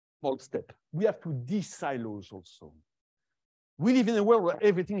small step. We have to de-silos also. We live in a world where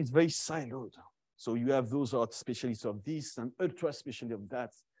everything is very siloed. So you have those who are specialists of this and ultra specialists of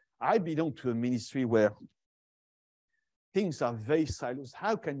that. I belong to a ministry where things are very siloed.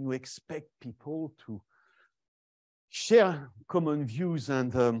 How can you expect people to share common views?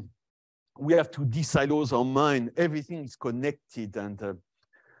 And we have to de-silo our mind. Everything is connected. And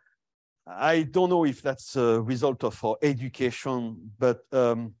I don't know if that's a result of our education, but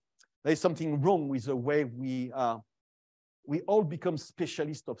there's something wrong with the way we all become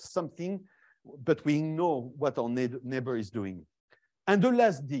specialists of something, but we know what our neighbor is doing. And the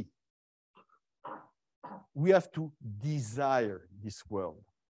last D, we have to desire this world.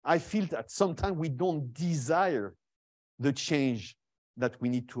 I feel that sometimes we don't desire the change that we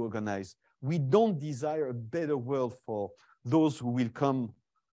need to organize. We don't desire a better world for those who will come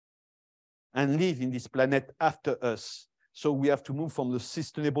and live in this planet after us. So we have to move from the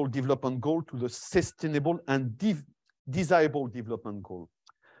sustainable development goal to the sustainable and desirable development goal.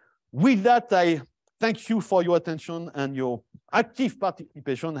 With that, I thank you for your attention and your active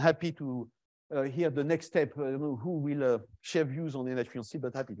participation. Happy to hear the next step, who will share views on energy efficiency,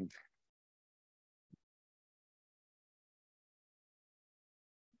 but happy to.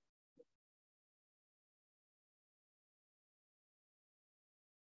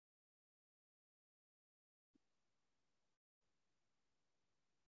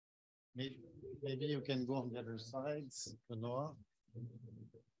 Maybe you can go on the other side, Benoît.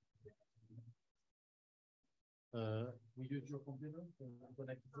 We use your computer to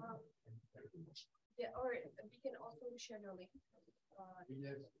connect. Yeah, or we can also share the link.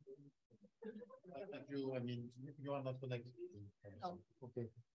 Yes. I mean, you are not connected. No. Okay.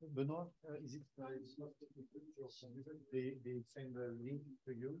 Benoît, is it they send the link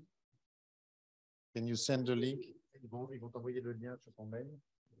to you? Can you send the link? Ils vont t'envoyer le lien sur ton mail.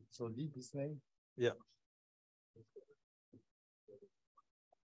 So leave this name? Yeah.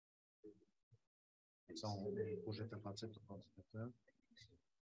 Ça, on projette un concept sur l'ordinateur.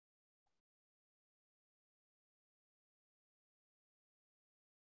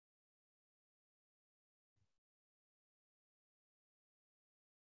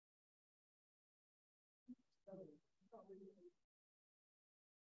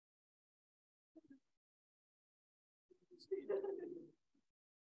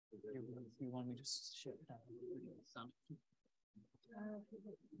 You want me to share it out?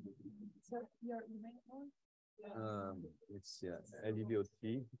 So your email? It's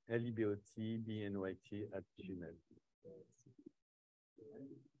lebot@gmail.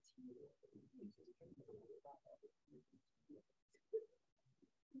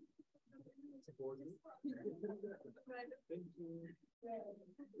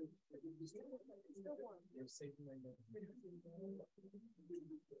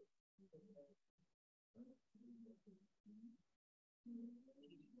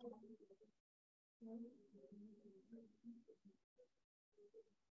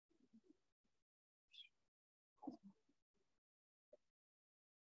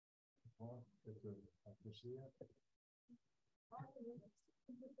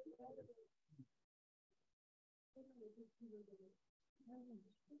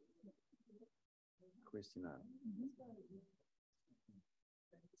 Kristina.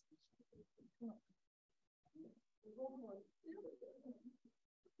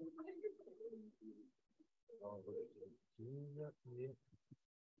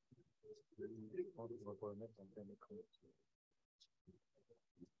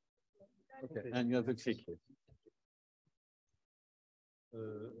 Okay, and you have to click it.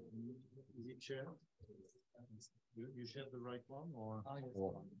 Is it shared? You shared the right one, or?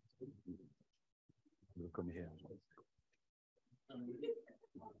 Or we'll come here.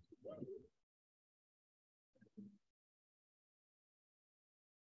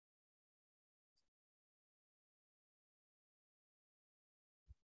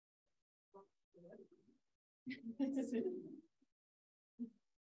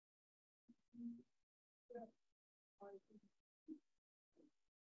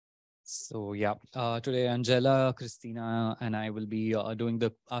 So yeah, today Andela, Kristina, and I will be doing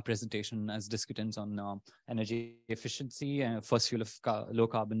our presentation as discussants on energy efficiency and first fuel of low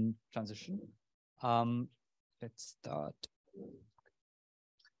carbon transition. Let's start.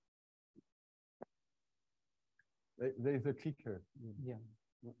 There is a clicker. Yeah.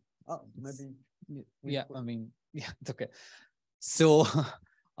 Oh, maybe. Yeah, I mean, yeah, it's okay. So,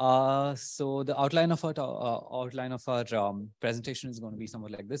 so the outline of our presentation is going to be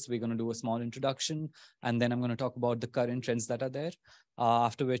somewhat like this. We're going to do a small introduction, and then I'm going to talk about the current trends that are there.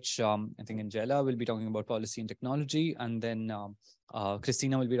 After which, I think Andela will be talking about policy and technology, and then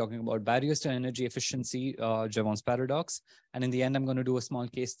Kristina will be talking about barriers to energy efficiency, Jevon's paradox, and in the end, I'm going to do a small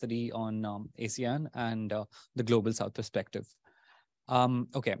case study on ASEAN and the global South perspective.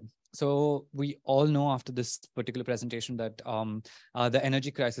 Okay. So we all know after this particular presentation that the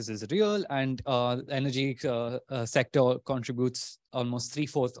energy crisis is real, and the energy sector contributes almost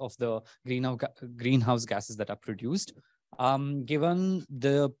 3/4 of the greenhouse gases that are produced. Given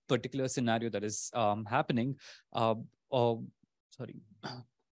the particular scenario that is happening,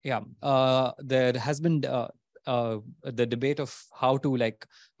 there has been the debate of how to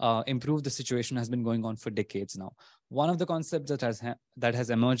improve the situation has been going on for decades now. One of the concepts that has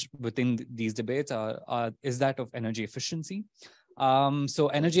emerged within these debates is that of energy efficiency. So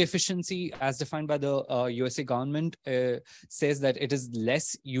energy efficiency, as defined by the USA government, says that it is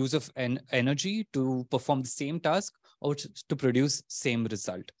less use of energy to perform the same task or to produce same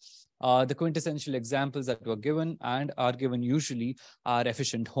result. The quintessential examples that were given and are given usually are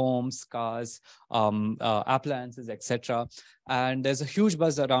efficient homes, cars, appliances, etc. And there's a huge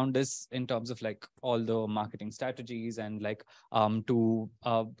buzz around this in terms of all the marketing strategies and to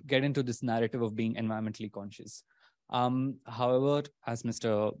get into this narrative of being environmentally conscious. However, as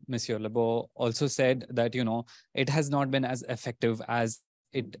Monsieur Lebot also said that, it has not been as effective as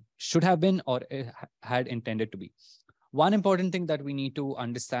it should have been or it had intended to be. One important thing that we need to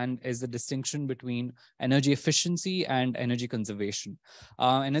understand is the distinction between energy efficiency and energy conservation.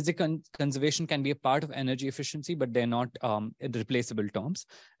 Energy conservation can be a part of energy efficiency, but they're not replaceable terms.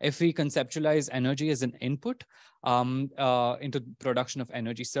 If we conceptualize energy as an input into production of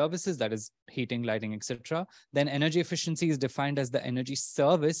energy services, that is heating, lighting, etc., then energy efficiency is defined as the energy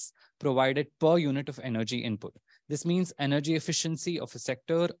service provided per unit of energy input. This means energy efficiency of a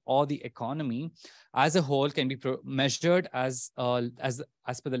sector or the economy as a whole can be measured as per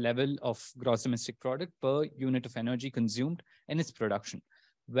the level of gross domestic product per unit of energy consumed in its production.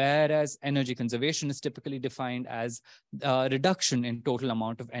 Whereas energy conservation is typically defined as reduction in total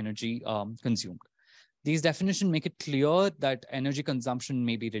amount of energy consumed. These definitions make it clear that energy consumption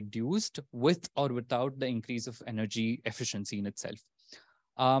may be reduced with or without the increase of energy efficiency in itself.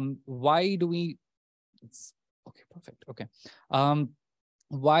 Why do we? Okay, perfect. Okay.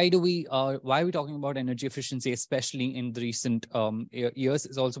 Why are we talking about energy efficiency, especially in the recent years,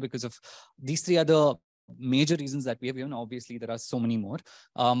 is also because of these three other major reasons that we have given. Obviously, there are so many more.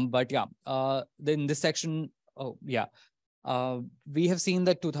 But yeah, in this section, we have seen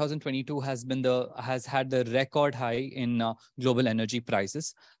that 2022 has had the record high in global energy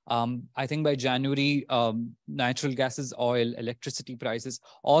prices. I think by January, natural gases, oil, electricity prices,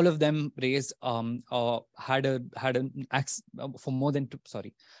 all of them raised had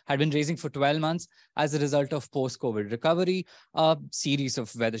been raising for 12 months as a result of post-COVID recovery, a series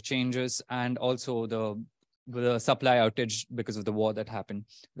of weather changes, and also the supply outage because of the war that happened,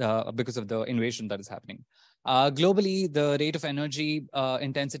 because of the invasion that is happening. Globally, the rate of energy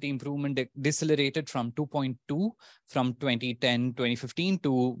intensity improvement decelerated from 2.2 from 2010-2015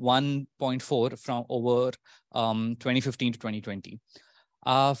 to 1.4 from over 2015 to 2020.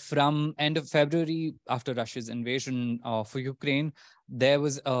 From end of February, after Russia's invasion for Ukraine, there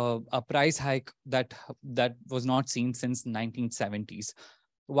was a price hike that was not seen since 1970s.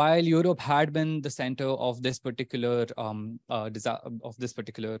 While Europe had been the center of this particular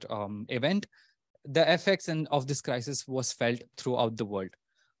event, the effects of this crisis was felt throughout the world.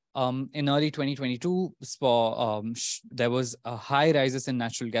 In early 2022, there was a high rises in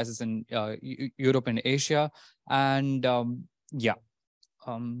natural gases in Europe and Asia, and I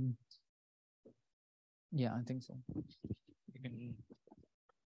think so. You can...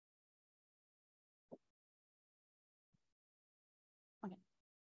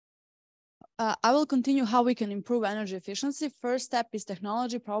 I will continue how we can improve energy efficiency. First step is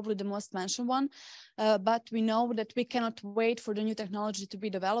technology, probably the most mentioned one, but we know that we cannot wait for the new technology to be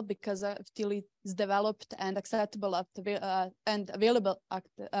developed, because till it's developed and acceptable and available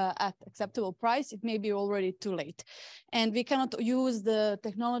at acceptable price, it may be already too late. And we cannot use the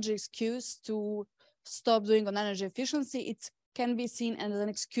technology excuse to stop doing on energy efficiency. It's can be seen as an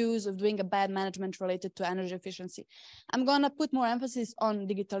excuse of doing a bad management related to energy efficiency. I'm going to put more emphasis on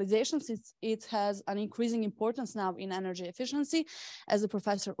digitalization since it has an increasing importance now in energy efficiency, as the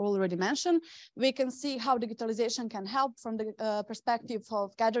professor already mentioned. We can see how digitalization can help from the perspective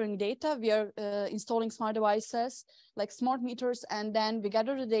of gathering data. We are installing smart devices like smart meters, and then we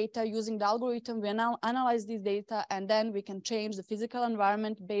gather the data using the algorithm. We now analyze this data, and then we can change the physical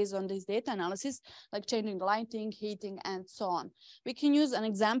environment based on this data analysis, like changing the lighting, heating, and so on. We can use an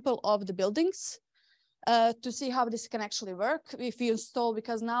example of the buildings to see how this can actually work. If we install,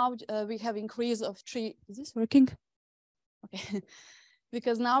 because now we have increase of is this working? Okay.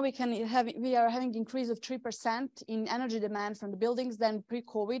 Because now we are having increase of 3% in energy demand from the buildings than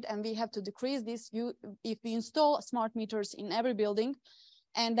pre-COVID, and we have to decrease this. If we install smart meters in every building,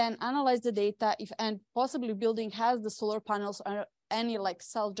 and then analyze the data, and possibly building has the solar panels or any like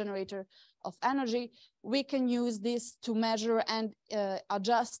self-generator of energy, we can use this to measure and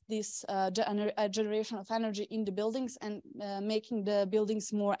adjust this generation of energy in the buildings and making the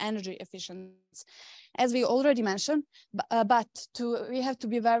buildings more energy efficient. As we already mentioned, we have to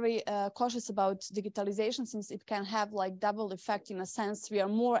be very cautious about digitalization, since it can have like double effect. In a sense, we are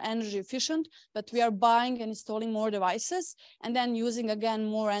more energy efficient, but we are buying and installing more devices and then using again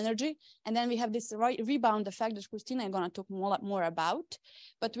more energy. And then we have this rebound effect that Kristina is going to talk more about.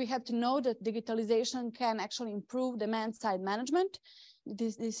 But we have to know that digitalization can actually improve demand side management.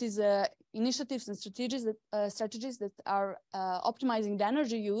 This is initiatives and strategies that are optimizing the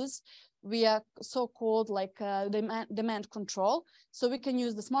energy use via so-called like demand control. So we can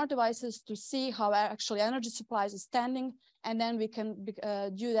use the smart devices to see how actually energy supplies is standing, and then we can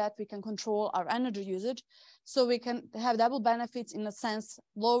do that. We can control our energy usage. So we can have double benefits in a sense,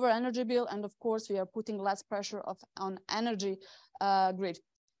 lower energy bill, and of course we are putting less pressure on energy grid.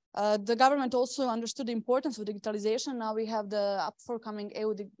 The government also understood the importance of digitalization. Now we have the forthcoming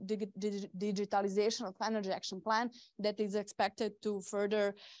EU Digitalization of Energy Action Plan that is expected to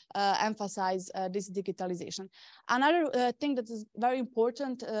further emphasize this digitalization. Another thing that is very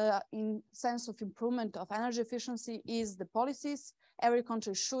important in sense of improvement of energy efficiency is the policies. Every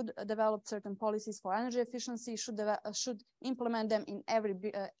country should develop certain policies for energy efficiency, should implement them in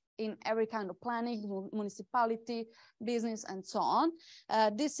every kind of planning, municipality, business, and so on.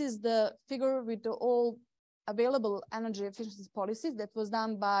 This is the figure with all available energy efficiency policies that was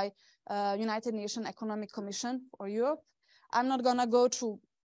done by United Nations Economic Commission for Europe. I'm not going to go through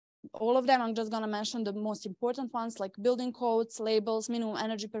all of them. I'm just going to mention the most important ones, like building codes, labels, minimum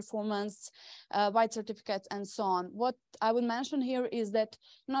energy performance, white certificates, and so on. What I would mention here is that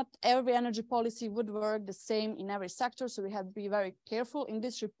not every energy policy would work the same in every sector, so we have to be very careful. In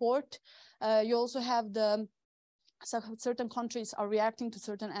this report, you also have certain countries are reacting to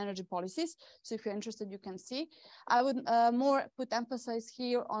certain energy policies. So if you're interested, you can see. I would more put emphasis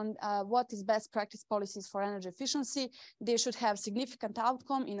here on what is best practice policies for energy efficiency. They should have significant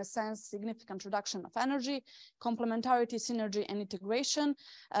outcome, in a sense, significant reduction of energy, complementarity, synergy, and integration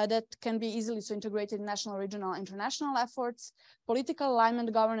that can be easily integrated in national, regional, international efforts, political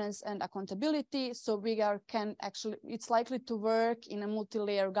alignment, governance, and accountability. So it's likely to work in a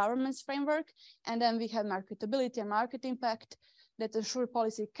multi-layer governance framework. And then we have marketability and market impact that ensure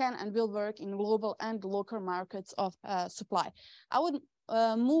policy can and will work in global and local markets of supply. I would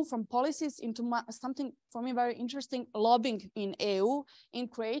move from policies into something for me very interesting, lobbying in EU in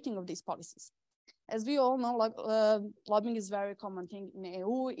creating of these policies. As we all know, lobbying is a very common thing in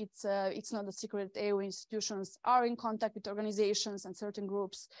EU. It's not a secret. EU institutions are in contact with organizations and certain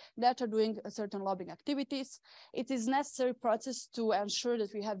groups that are doing certain lobbying activities. It is a necessary process to ensure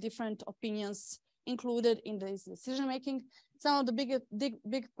that we have different opinions included in this decision making. Some of the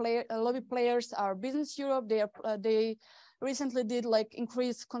big lobby players are Business Europe. They recently did like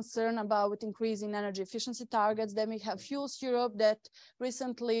increased concern about increasing energy efficiency targets. Then we have Fuels Europe that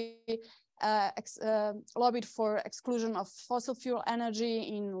recently lobbied for exclusion of fossil fuel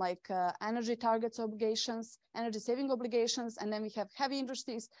energy in like energy targets obligations, energy saving obligations. And then we have heavy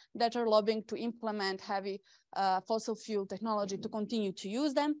industries that are lobbying to implement heavy fossil fuel technology to continue to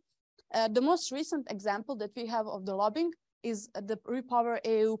use them. The most recent example that we have of the lobbying is the Repower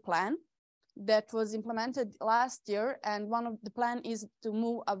EU plan that was implemented last year. And one of the plan is to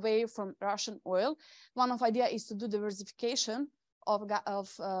move away from Russian oil. One of the idea is to do diversification of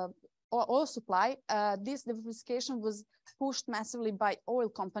oil supply. This diversification was pushed massively by oil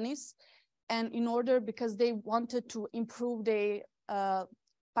companies, and because they wanted to improve their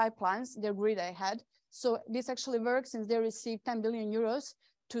pipelines, their grid ahead. So this actually works since they received 10 billion euros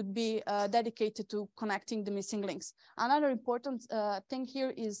to be dedicated to connecting the missing links. Another important thing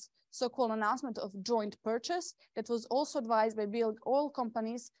here is so-called announcement of joint purchase that was also advised by big oil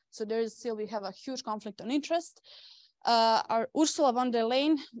companies. So there is still, we have a huge conflict on interest. Our Ursula von der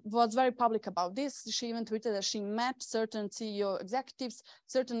Leyen was very public about this. She even tweeted that she met certain CEO executives,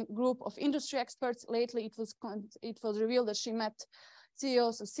 certain group of industry experts. Lately, it was revealed that she met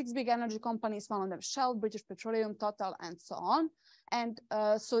CEOs of 6 big energy companies, one of them Shell, British Petroleum, Total, and so on. And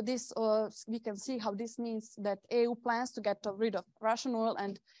so this, we can see how this means that EU plans to get rid of Russian oil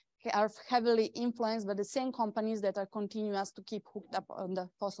and are heavily influenced by the same companies that are continuous to keep hooked up on the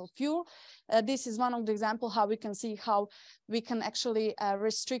fossil fuel. This is one of the examples how we can see how we can actually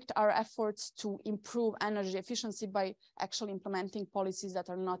restrict our efforts to improve energy efficiency by actually implementing policies that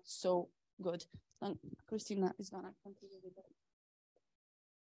are not so good. And Kristina is gonna continue with that.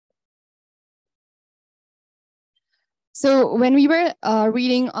 So when we were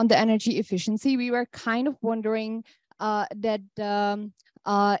reading on the energy efficiency, we were kind of wondering that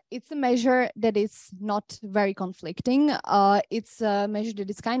it's a measure that is not very conflicting. It's a measure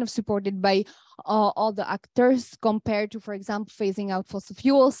that is kind of supported by all the actors compared to, for example, phasing out fossil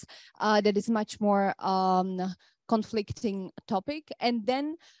fuels. That is much more conflicting topic. And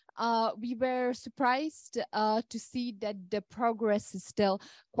then we were surprised to see that the progress is still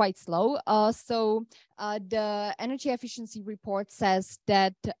quite slow. So the energy efficiency report says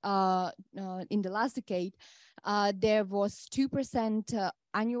that in the last decade, there was 2%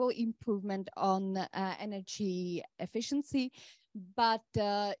 annual improvement on energy efficiency. But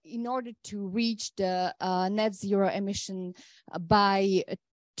in order to reach the net zero emission by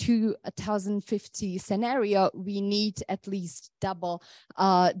 2050 scenario, we need at least double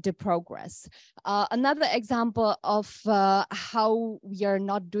the progress. Another example of how we are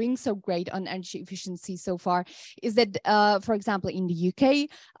not doing so great on energy efficiency so far is that, for example, in the UK,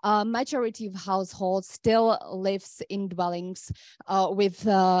 majority of households still lives in dwellings with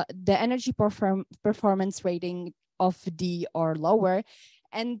the energy performance rating of D or lower.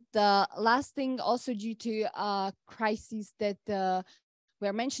 And the last thing, also due to crises that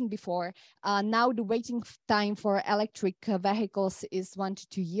were mentioned before, now the waiting time for electric vehicles is 1 to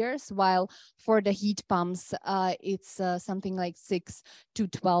 2 years, while for the heat pumps, it's something like 6 to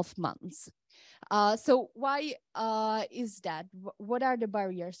 12 months. So why is that? What are the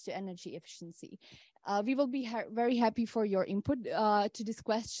barriers to energy efficiency? We will be very happy for your input to this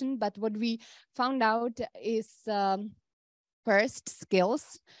question, but what we found out is first,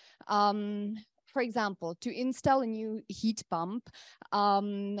 skills. For example, to install a new heat pump,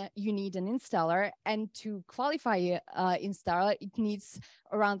 you need an installer, and to qualify an installer, it needs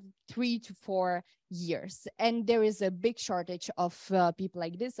around 3 to 4 years. And there is a big shortage of people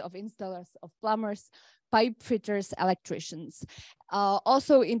like this, of installers, of plumbers, pipe fitters, electricians.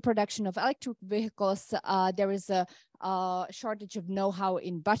 Also in production of electric vehicles, there is a shortage of know-how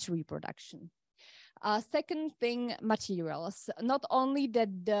in battery production. Second thing, materials. Not only that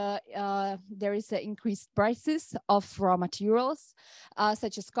there is increased prices of raw materials,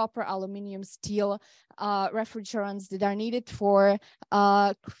 such as copper, aluminum, steel, refrigerants that are needed for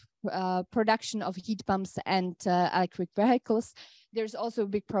production of heat pumps and electric vehicles. There's also a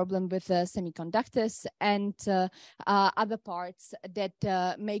big problem with semiconductors and other parts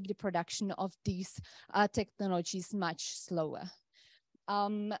that make the production of these technologies much slower.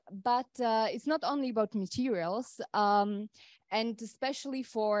 But it's not only about materials, and especially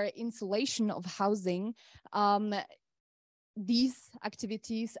for insulation of housing, these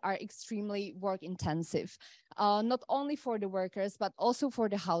activities are extremely work intensive, not only for the workers, but also for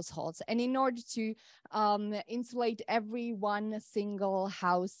the households. And in order to insulate every one single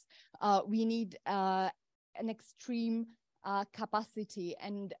house, we need an extreme capacity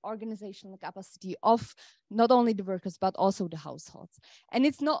and organizational capacity of not only the workers, but also the households. And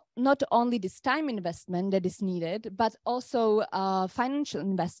it's not only this time investment that is needed, but also financial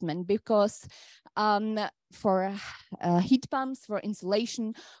investment, because for heat pumps, for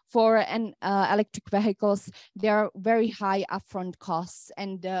insulation, for electric vehicles, there are very high upfront costs,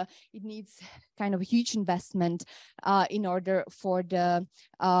 and it needs kind of a huge investment in order for the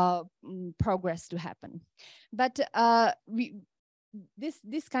progress to happen. But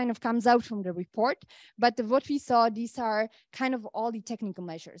this kind of comes out from the report, but what we saw, these are kind of all the technical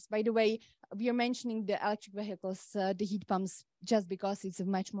measures. By the way, we are mentioning the electric vehicles, the heat pumps, just because it's a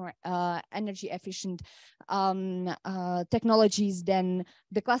much more energy efficient technologies than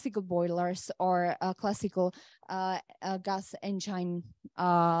the classical boilers or classical gas engine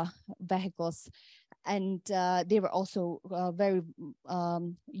vehicles. And they were also very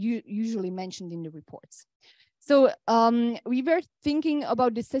usually mentioned in the reports. So we were thinking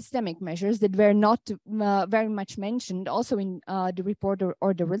about the systemic measures that were not very much mentioned also in the report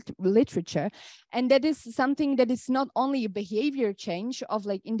or the literature. And that is something that is not only a behavior change of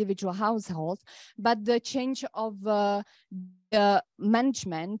like individual households, but the change of the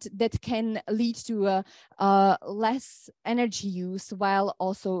management that can lead to less energy use while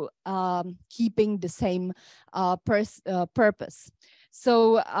also keeping the same purpose.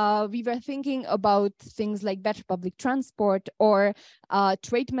 So we were thinking about things like better public transport or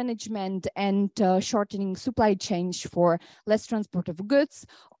trade management and shortening supply chain for less transport of goods,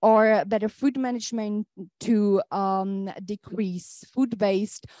 or better food management to decrease food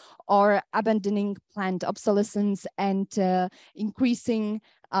waste, or abandoning plant obsolescence and increasing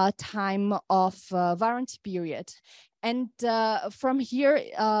time of warranty period. And from here,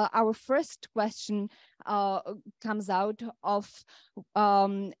 our first question comes out of,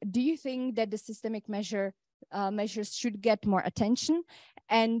 do you think that the systemic measures should get more attention?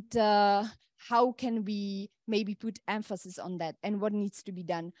 And how can we maybe put emphasis on that? And what needs to be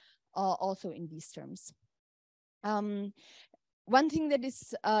done also in these terms? One thing that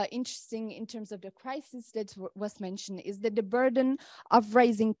is interesting in terms of the crisis that was mentioned is that the burden of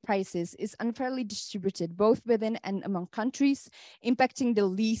raising prices is unfairly distributed both within and among countries, impacting the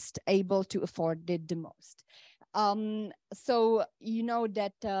least able to afford it the most. So you know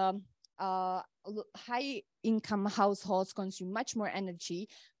that high income households consume much more energy,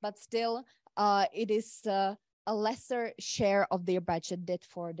 but still it is a lesser share of their budget than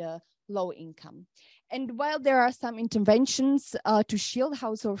for the low income. And while there are some interventions to shield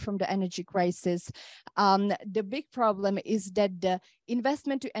households from the energy crisis, the big problem is that the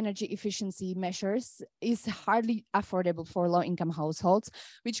investment to energy efficiency measures is hardly affordable for low-income households,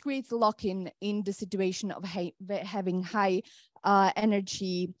 which creates lock-in in the situation of having high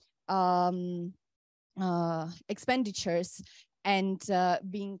energy expenditures and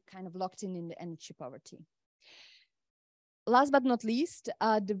being kind of locked in the energy poverty. Last but not least,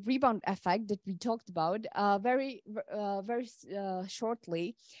 the rebound effect that we talked about very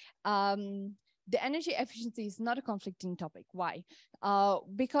shortly. The energy efficiency is not a conflicting topic. Why?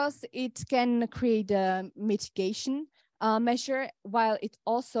 Because it can create a mitigation measure, while it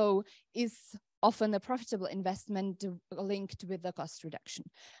also is often a profitable investment linked with the cost reduction.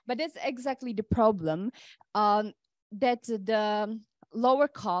 But that's exactly the problem, that the lower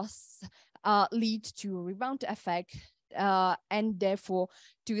costs lead to a rebound effect, and therefore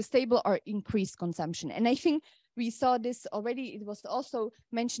to a stable or increased consumption. And I think we saw this already. It was also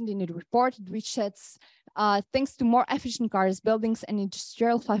mentioned in the report, which says, thanks to more efficient cars, buildings, and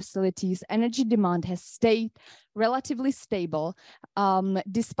industrial facilities, energy demand has stayed relatively stable,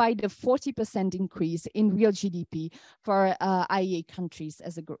 despite a 40% increase in real GDP for IEA countries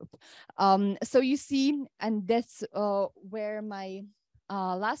as a group. So you see, and that's where my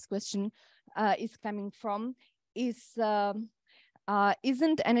last question is coming from, is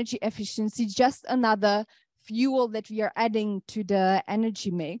isn't energy efficiency just another fuel that we are adding to the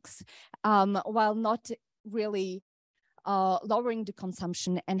energy mix, while not really lowering the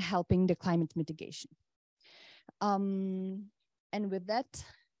consumption and helping the climate mitigation? And with that.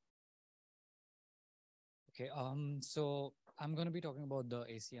 Okay, so I'm going to be talking about the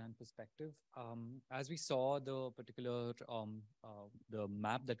ASEAN perspective. As we saw the particular, the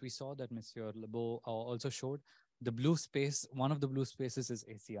map that we saw that Monsieur Lebot also showed, the blue space, one of the blue spaces is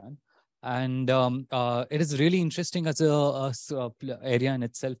ASEAN. And it is really interesting as a area in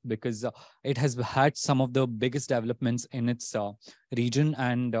itself, because it has had some of the biggest developments in its region,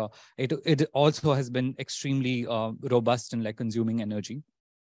 and it also has been extremely robust in like consuming energy.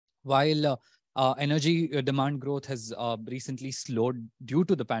 While energy demand growth has recently slowed due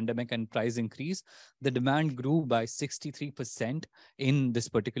to the pandemic and price increase, the demand grew by 63% in this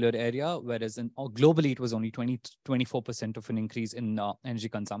particular area, whereas globally it was only 24% of an increase in energy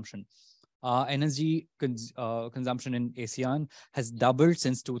consumption. Energy consumption in ASEAN has doubled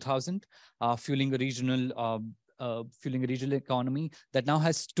since 2000, fueling a regional economy that now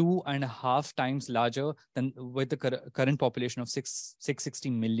has 2.5 times larger than with the current population of 660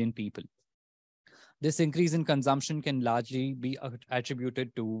 million people. This increase in consumption can largely be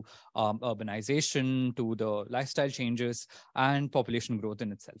attributed to urbanization, to the lifestyle changes, and population growth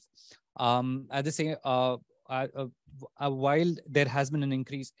in itself. At the same, while there has been an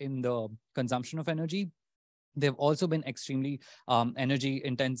increase in the consumption of energy, they've also been extremely energy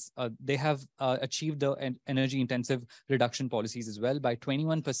intense. They have achieved the energy intensive reduction policies as well by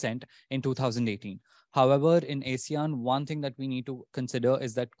 21% in 2018. However, in ASEAN, one thing that we need to consider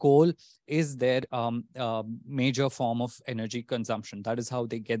is that coal is their major form of energy consumption. That is how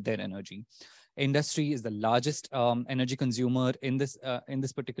they get their energy. industry is the largest energy consumer in this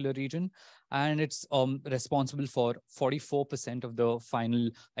particular region, and it's responsible for 44% of the final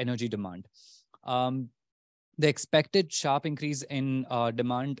energy demand. The expected sharp increase in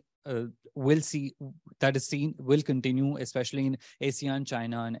demand will continue, especially in ASEAN,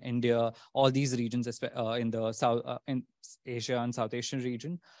 China, and India, all these regions in the in Asia and South Asian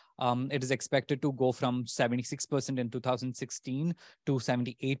region. It is expected to go from 76% in 2016 to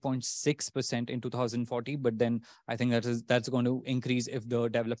 78.6% in 2040. But then I think that's going to increase if the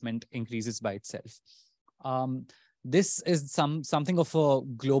development increases by itself. This is something of a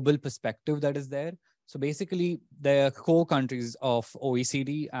global perspective that is there. So basically, the core countries of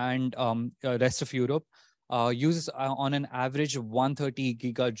OECD and rest of Europe uses on an average 130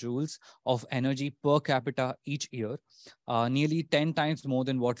 gigajoules of energy per capita each year, nearly 10 times more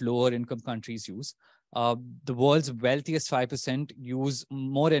than what lower income countries use. The world's wealthiest 5% use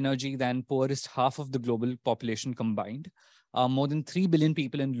more energy than poorest half of the global population combined. More than 3 billion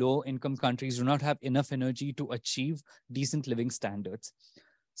people in low income countries do not have enough energy to achieve decent living standards.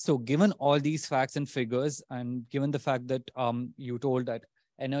 So given all these facts and figures, and given the fact that you told that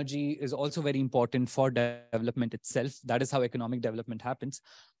energy is also very important for development itself, that is how economic development happens.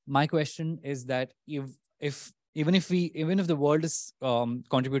 My question is that even if the world is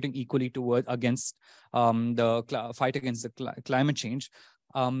contributing equally against the fight against the climate change,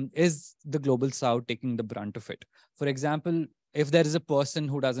 is the global south taking the brunt of it? For example, if there is a person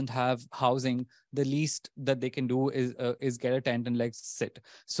who doesn't have housing, the least that they can do is get a tent and like sit.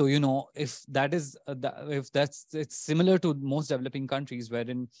 So, you know, if it's similar to most developing countries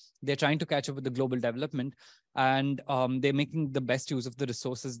wherein they're trying to catch up with the global development, and they're making the best use of the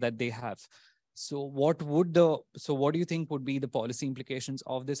resources that they have. So what do you think would be the policy implications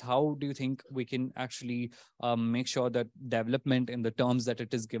of this? How do you think we can actually make sure that development in the terms that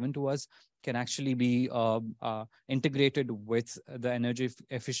it is given to us can actually be integrated with the energy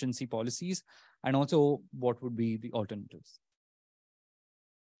efficiency policies? And also, what would be the alternatives?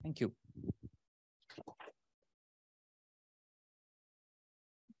 Thank you. Okay.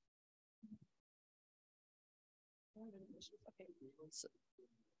 So,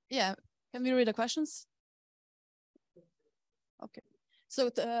 yeah. Can we read the questions? Okay. So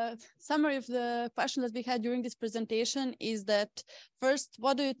the summary of the question that we had during this presentation is that, first,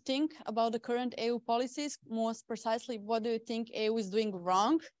 what do you think about the current EU policies? Most precisely, what do you think EU is doing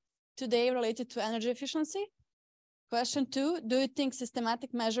wrong today related to energy efficiency? Question 2, do you think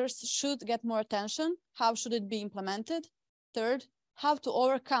systematic measures should get more attention? How should it be implemented? Third, how to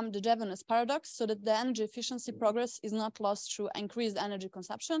overcome the Jevons paradox so that the energy efficiency progress is not lost through increased energy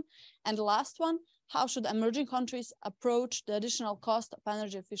consumption? And the last one, how should emerging countries approach the additional cost of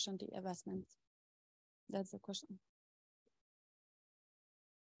energy efficiency investment? That's the question.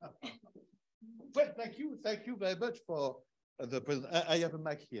 Well, thank you very much for the presentation. I have a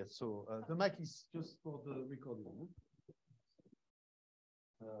mic here, so the mic is just for the recording.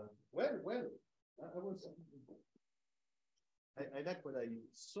 I like what I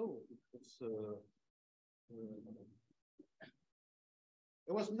saw.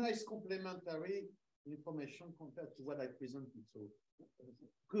 It was nice complementary information compared to what I presented. So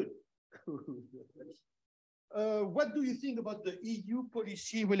good. What do you think about the EU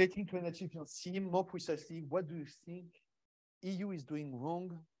policy relating to energy efficiency? More precisely, what do you think EU is doing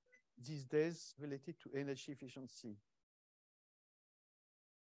wrong these days related to energy efficiency?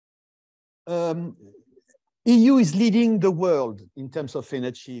 EU is leading the world in terms of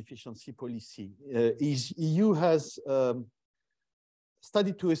energy efficiency policy. EU has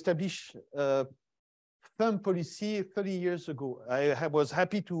started to establish a firm policy 30 years ago. I was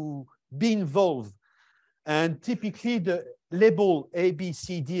happy to be involved. And typically the label A, B,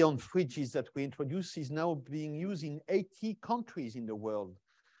 C, D on fridges that we introduced is now being used in 80 countries in the world.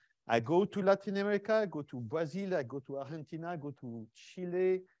 I go to Latin America, I go to Brazil, I go to Argentina, I go to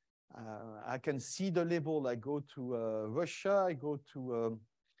Chile. I can see the label. I go to Russia, I go to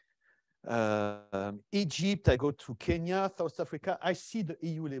Egypt, I go to Kenya, South Africa. I see the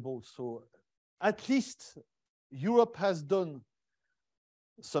EU label. So at least Europe has done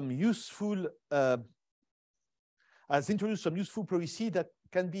some useful, has introduced some useful policy that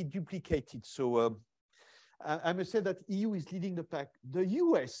can be duplicated. So I must say that EU is leading the pack. The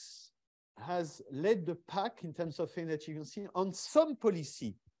US has led the pack in terms of energy efficiency on some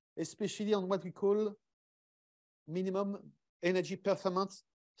policy, especially on what we call minimum energy performance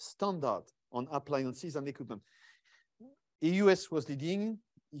standard on appliances and equipment. The US was leading,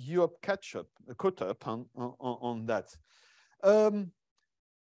 Europe caught up on that.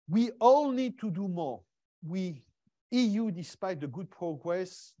 We all need to do more. EU, despite the good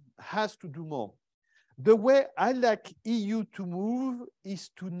progress, has to do more. The way I like EU to move is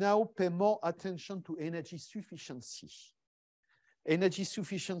to now pay more attention to energy sufficiency. Energy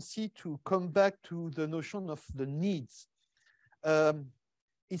sufficiency, to come back to the notion of the needs.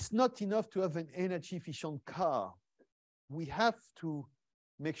 It's not enough to have an energy efficient car. We have to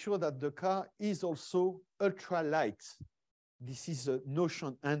make sure that the car is also ultra light. This is a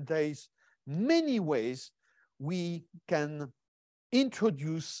notion, and there is many ways we can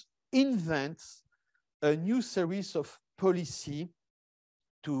introduce, invent a new series of policy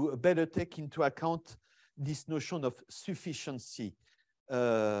to better take into account this notion of sufficiency.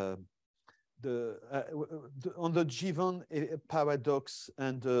 On the Given paradox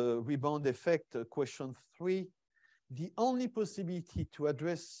and the rebound effect, question 3, the only possibility to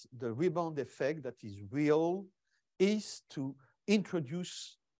address the rebound effect that is real is to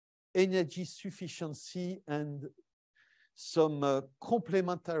introduce energy sufficiency and some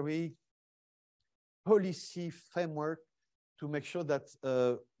complementary policy framework to make sure that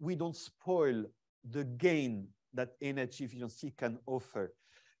we don't spoil the gain that energy efficiency can offer.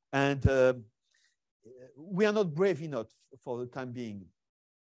 And we are not brave enough for the time being.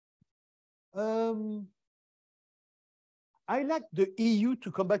 I like the EU,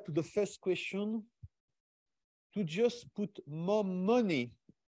 to come back to the first question, to just put more money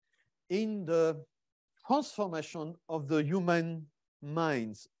in the transformation of the human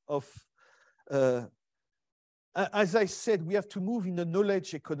minds. As I said, we have to move in a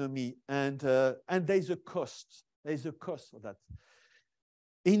knowledge economy, and there is a cost. There is a cost for that.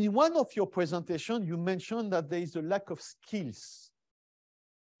 In one of your presentations, you mentioned that there is a lack of skills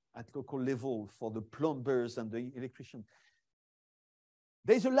at local level for the plumbers and the electricians.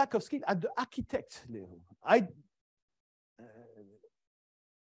 There is a lack of skill at the architect level.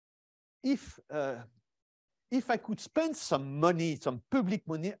 If I could spend some money, some public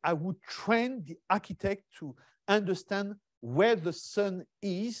money, I would train the architect to understand where the sun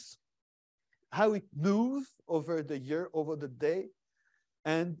is, how it moves over the year, over the day.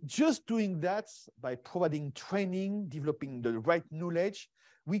 And just doing that by providing training, developing the right knowledge,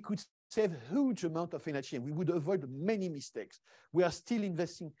 we could save a huge amount of energy and we would avoid many mistakes. We are still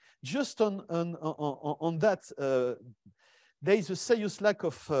investing just on that. There is a serious lack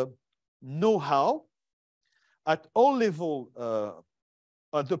of know-how at all levels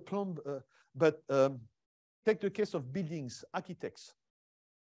at the plumb, but take the case of buildings, architects.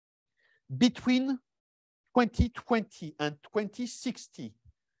 Between 2020 and 2060,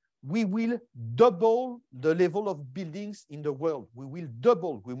 we will double the level of buildings in the world. We will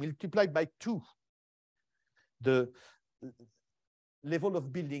double, we multiply by 2 the level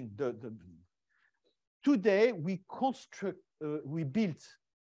of building. Today, we build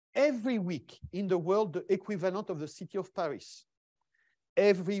every week in the world the equivalent of the city of Paris.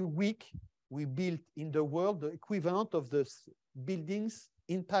 Every week, we build in the world the equivalent of the buildings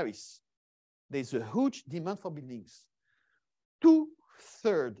in Paris. There's a huge demand for buildings.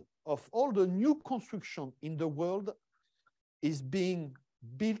 2/3 of all the new construction in the world is being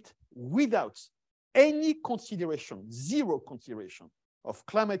built without any consideration, zero consideration of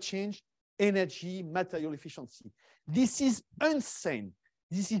climate change, energy, material efficiency. This is insane.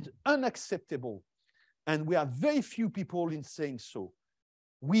 This is unacceptable. And we are very few people in saying so.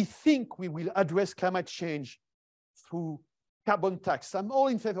 We think we will address climate change through carbon tax. I'm all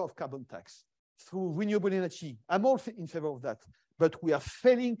in favor of carbon tax. Through renewable energy. I'm all in favor of that. But we are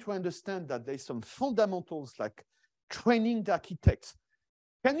failing to understand that there's some fundamentals like training the architects.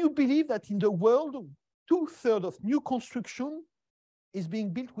 Can you believe that in the world, 2/3 of new construction is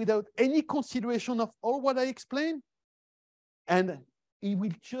being built without any consideration of all what I explained? And it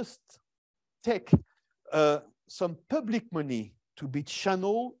will just take some public money to be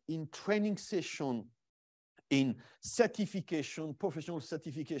channeled in training session, in certification, professional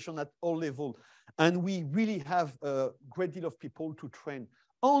certification at all levels. And we really have a great deal of people to train.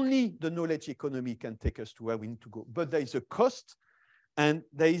 Only the knowledge economy can take us to where we need to go. But there is a cost, and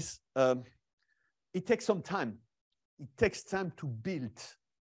there is, it takes some time. It takes time to build,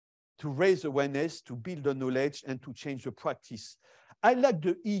 to raise awareness, to build the knowledge, and to change the practice. I like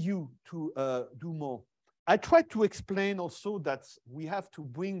the EU to do more. I tried to explain also that we have to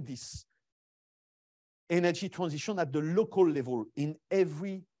bring this energy transition at the local level, in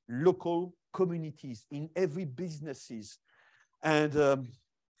every local communities, in every businesses. And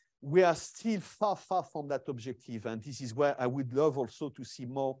we are still far, far from that objective. And this is where I would love also to see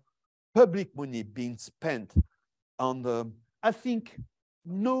more public money being spent on the, I think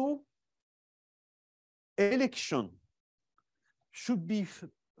no election should be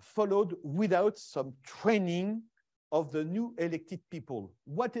followed without some training of the new elected people,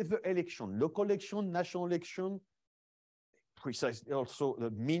 whatever election, local election, national election, precisely also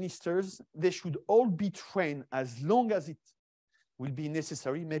the ministers, they should all be trained as long as it will be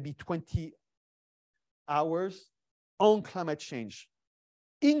necessary, maybe 20 hours on climate change.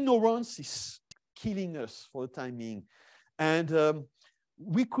 Ignorance is killing us for the time being. And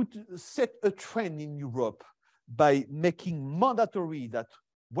we could set a trend in Europe by making mandatory that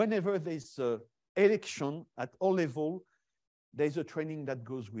whenever there's an election at all levels, there's a training that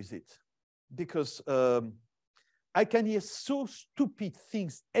goes with it. Because I can hear so stupid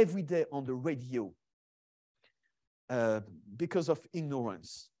things every day on the radio because of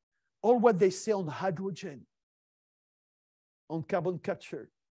ignorance. All what they say on hydrogen, on carbon capture,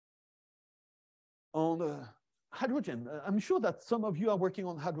 on hydrogen. I'm sure that some of you are working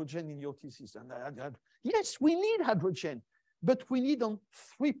on hydrogen in your thesis. And yes, we need hydrogen, but we need on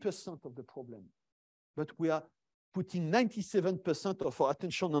 3% of the problem. But we are putting 97% of our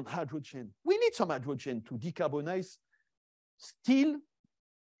attention on hydrogen. We need some hydrogen to decarbonize steel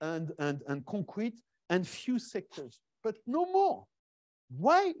and concrete and few sectors, but no more.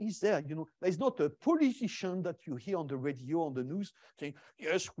 Why is there, there's not a politician that you hear on the radio, on the news, saying,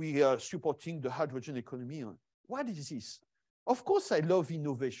 yes, we are supporting the hydrogen economy. What is this? Of course, I love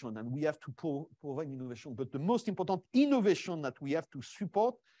innovation and we have to provide innovation, but the most important innovation that we have to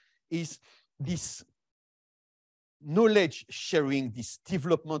support is this knowledge sharing, this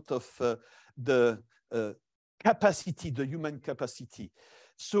development of the capacity, the human capacity.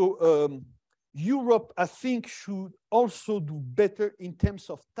 So Europe, I think, should also do better in terms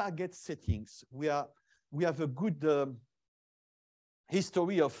of target settings. We have a good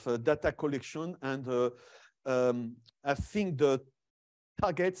history of data collection, and I think the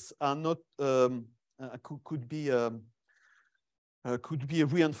targets are not could be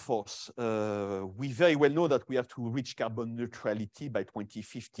reinforced. We very well know that we have to reach carbon neutrality by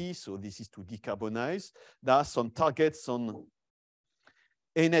 2050, so this is to decarbonize. There are some targets on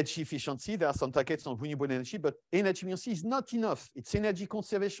energy efficiency, there are some targets on renewable energy, but energy efficiency is not enough. It's energy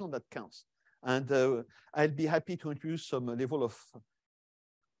conservation that counts. And I'll be happy to introduce some level of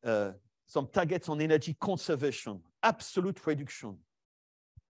some targets on energy conservation, absolute reduction.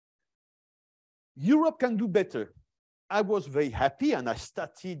 Europe can do better. I was very happy, and I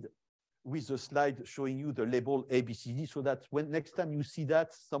started with a slide showing you the label ABCD, so that when next time you see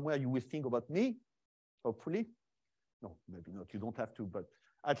that somewhere, you will think about me, hopefully. No, maybe not, you don't have to, but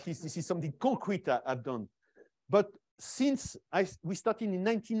at least this is something concrete I've done. But since we started in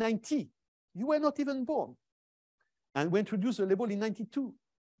 1990, you were not even born. And we introduced the label in 92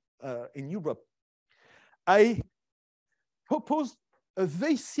 in Europe. I proposed a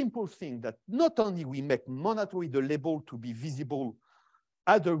very simple thing, that not only we make mandatory the label to be visible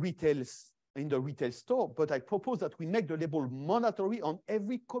at the in the retail store, but I propose that we make the label mandatory on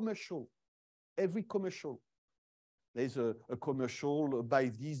every commercial. Every commercial. There's a commercial, buy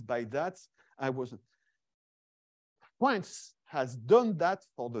this, buy that. France has done that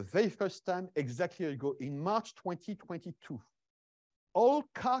for the very first time exactly a year ago in March 2022. All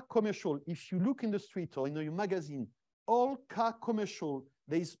car commercial, if you look in the street or in your magazine, all car commercial,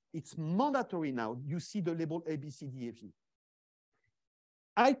 it's mandatory now. You see the label ABCDFG.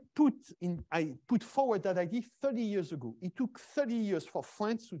 I put forward that idea 30 years ago. It took 30 years for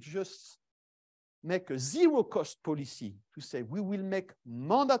France to just make a zero-cost policy to say we will make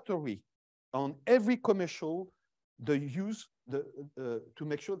mandatory on every commercial the use to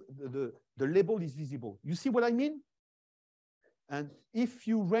make sure the label is visible. You see what I mean? And if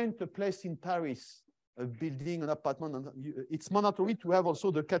you rent a place in Paris, a building, an apartment, it's mandatory to have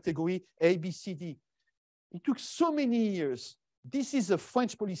also the category ABCD. It took so many years. This is a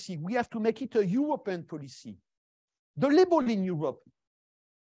French policy. We have to make it a European policy. The label in Europe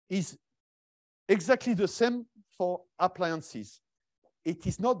is exactly the same for appliances. It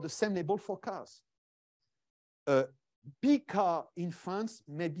is not the same label for cars. A B car in France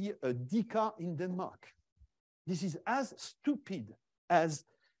may be a D car in Denmark. This is as stupid as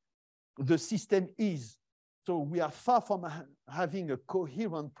the system is. So we are far from having a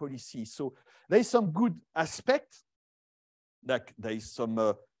coherent policy. So there is some good aspect, like there is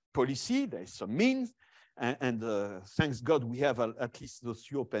some policy, there is some means, and thanks God we have at least those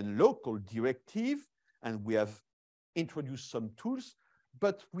European local directive, and we have introduced some tools,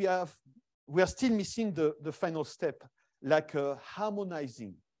 but we are still missing the final step, like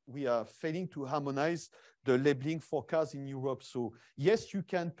harmonizing. We are failing to harmonize the labeling for cars in Europe. So yes, you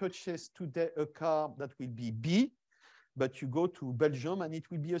can purchase today a car that will be B, but you go to Belgium and it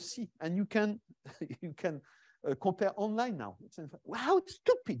will be a C. And you can compare online now. How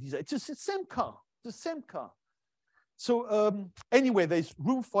stupid is that? It's just the same car, the same car. So anyway, there's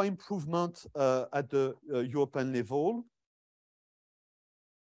room for improvement at the European level.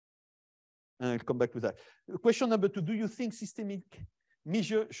 And I'll come back to that. Question number 2, do you think systemic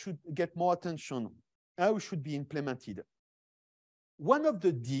measures should get more attention? How should be implemented? One of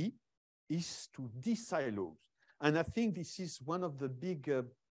the D is to de-silos. And I think this is one of the big,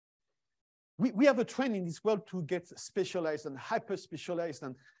 we have a trend in this world to get specialized and hyper-specialized.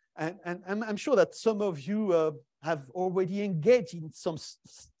 And I'm sure that some of you have already engaged in some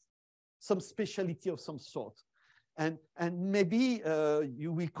specialty of some sort. And maybe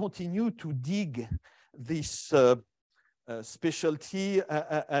you will continue to dig this specialty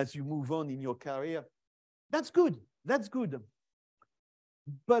as you move on in your career. That's good. That's good.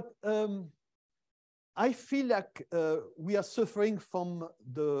 But I feel like we are suffering from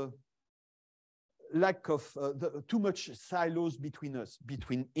the lack of too much silos between us,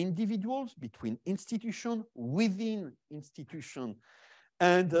 between individuals, between institutions, within institutions.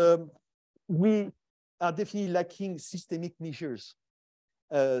 And we are definitely lacking systemic measures.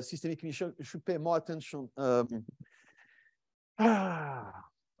 Systemic measures should pay more attention.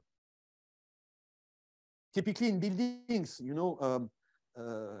 Typically in buildings, you know,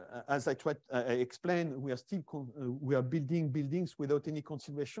 as I explained, we are building buildings without any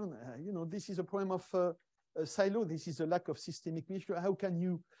consideration. You know, this is a problem of silo. This is a lack of systemic measure. How can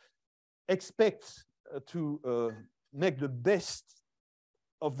you expect to make the best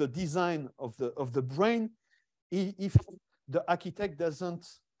of the design of the brain if the architect doesn't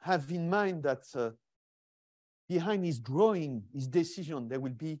have in mind that behind his drawing, his decision, there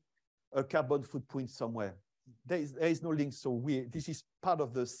will be a carbon footprint somewhere? There is no link. So this is part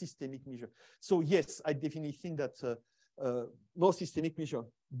of the systemic measure. So yes, I definitely think that more systemic measure.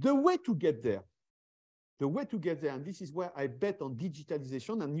 The way to get there, and this is where I bet on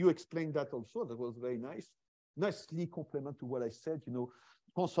digitalization, and you explained that also. That was very nice. Nicely complement to what I said, you know,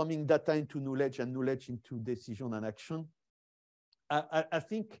 transforming data into knowledge and knowledge into decision and action. I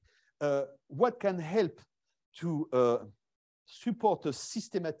think what can help to support a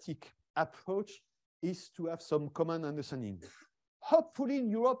systematic approach is to have some common understanding. Hopefully in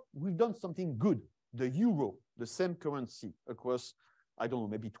Europe, we've done something good. The euro, the same currency across, I don't know,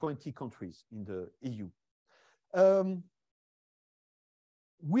 maybe 20 countries in the EU.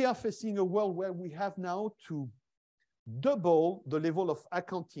 We are facing a world where we have now to double the level of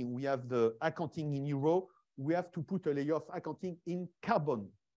accounting. We have the accounting in euro. We have to put a layer of accounting in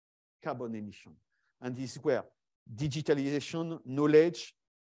carbon emission. And this is where digitalization, knowledge,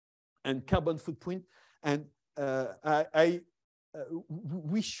 and carbon footprint. And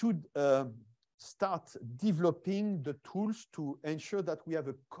we should start developing the tools to ensure that we have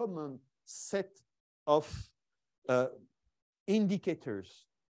a common set of indicators.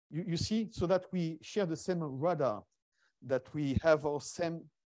 You see, so that we share the same radar, that we have our same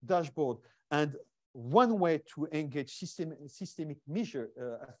dashboard. And one way to engage systemic measure,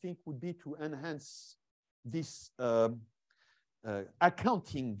 I think, would be to enhance this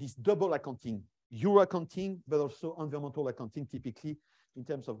accounting, this double accounting, euro accounting, but also environmental accounting, typically in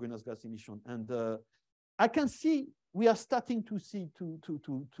terms of greenhouse gas emission. And I can see we are starting to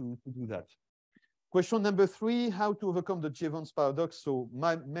do that. Question number 3, how to overcome the Jevons paradox. So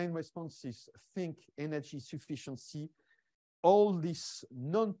my main response is think energy sufficiency. All this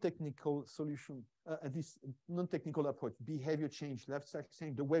non-technical solution, this non-technical approach, behavior change, lifestyle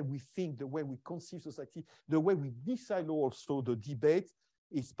change, the way we think, the way we conceive society, the way we de-silo also the debate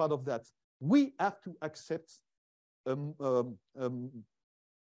is part of that. We have to accept a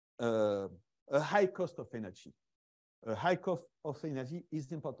high cost of energy. A high cost of energy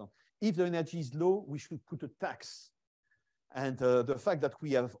is important. If the energy is low, we should put a tax. And the fact that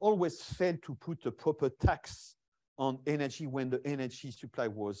we have always failed to put a proper tax on energy when the energy supply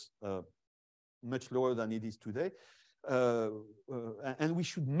was much lower than it is today. And we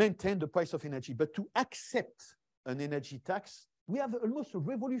should maintain the price of energy. But to accept an energy tax, we have almost a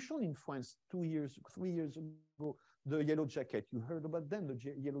revolution in France 3 years ago, the yellow jacket. You heard about them, the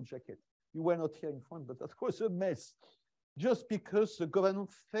yellow jacket. You were not here in France, but that was a mess. Just because the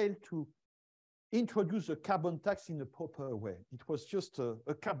government failed to introduce a carbon tax in a proper way. It was just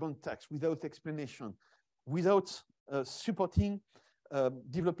a carbon tax without explanation, without supporting,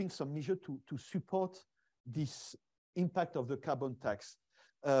 developing some measure to support this impact of the carbon tax.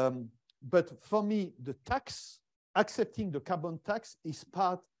 But for me, the tax, accepting the carbon tax is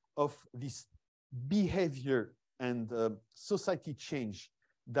part of this behavior and society change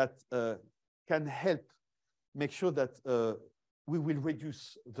that can help make sure that we will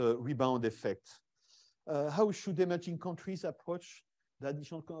reduce the rebound effect. How should emerging countries approach the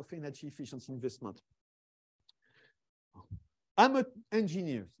additional kind of energy efficiency investment? I'm an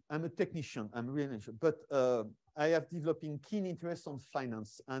engineer, I'm a technician, I'm really an engineer, but I have developing keen interest on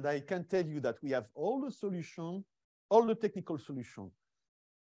finance. And I can tell you that we have all the solution, all the technical solution.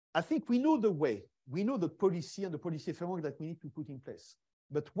 I think we know the way, we know the policy and the policy framework that we need to put in place.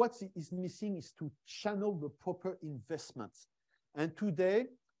 But what is missing is to channel the proper investments. And today,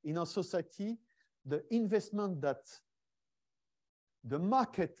 in our society, the investment that the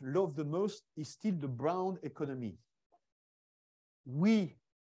market loves the most is still the brown economy. We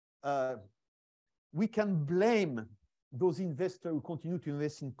can blame those investors who continue to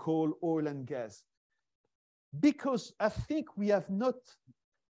invest in coal, oil, and gas, because I think we have not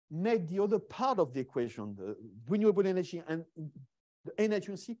made the other part of the equation, the renewable energy and the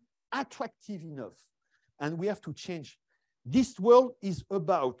energy efficiency, attractive enough. And we have to change. This world is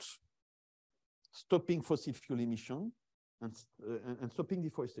about stopping fossil fuel emission and stopping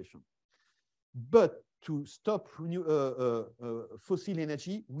deforestation. But to stop fossil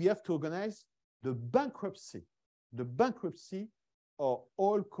energy, we have to organize the bankruptcy of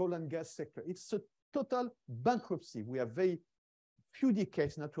oil, coal, and gas sector. It's a total bankruptcy. We have very few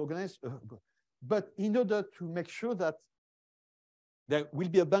decades now to organize, but in order to make sure that there will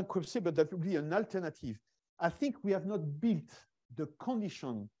be a bankruptcy, but that will be an alternative, I think we have not built the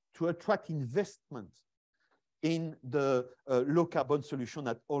condition to attract investment in the low carbon solution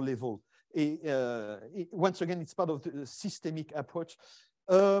at all levels. Once again, it's part of the systemic approach.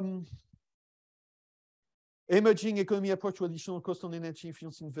 Emerging economy approach to additional cost on energy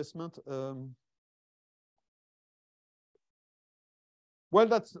efficiency investment. Well,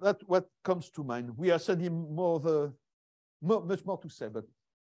 that's what comes to mind. We are studying much more to say, but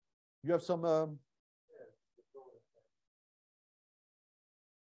you have some.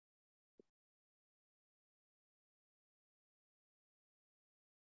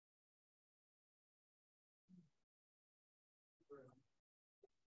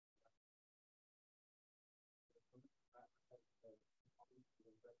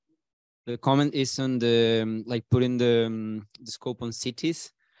 The comment is on the like putting the scope on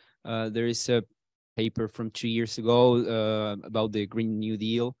cities. There is a paper from 2 years ago about the Green New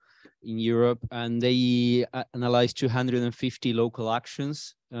Deal in Europe, and they analyzed 250 local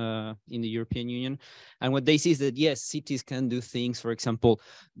actions in the European Union. And what they see is that, yes, cities can do things. For example,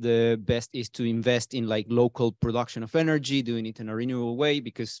 the best is to invest in like local production of energy, doing it in a renewable way,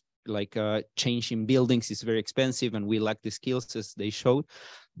 because like changing buildings is very expensive and we lack the skills, as they showed.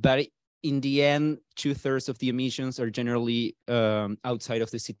 But in the end, 2/3 of the emissions are generally outside of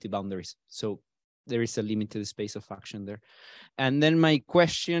the city boundaries. So there is a limited space of action there. And then my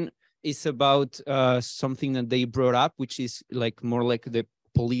question is about something that they brought up, which is like more like the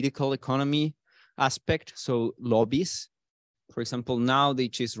political economy aspect. So lobbies, for example, now they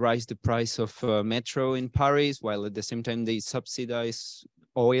just raise the price of metro in Paris, while at the same time they subsidize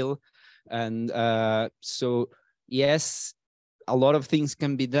oil. And so, yes, a lot of things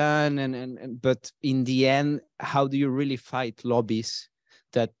can be done, but in the end, how do you really fight lobbies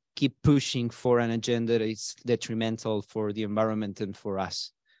that keep pushing for an agenda that is detrimental for the environment and for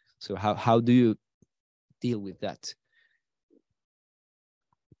us? So how do you deal with that?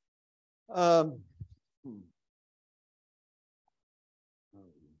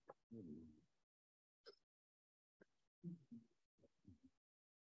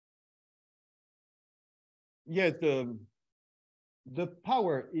 Yes, the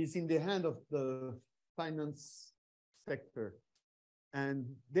power is in the hand of the finance sector,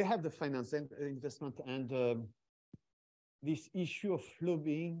 and they have the finance and investment, and this issue of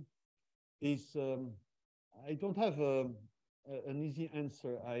lobbying is, I don't have an easy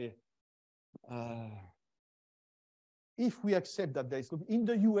answer. If we accept that there is lobby, in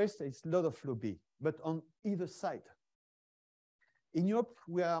the US, there is a lot of lobby, but on either side. In Europe,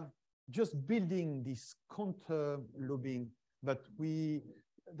 we are just building this counter lobbying, but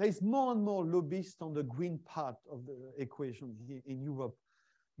there is more and more lobbyists on the green part of the equation here in Europe,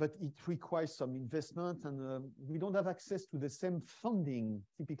 but it requires some investment, and we don't have access to the same funding.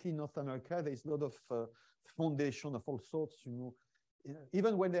 Typically in North America, there's a lot of foundation of all sorts, you know.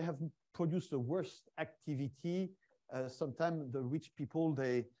 Even when they have produced the worst activity, sometimes the rich people,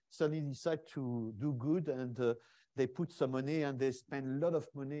 they suddenly decide to do good, and they put some money and they spend a lot of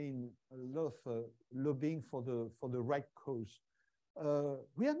money in a lot of lobbying for the right cause.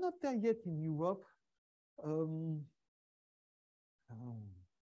 We are not there yet in Europe.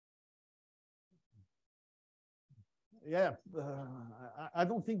 Yeah, I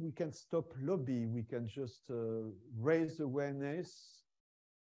don't think we can stop lobby. We can just raise awareness,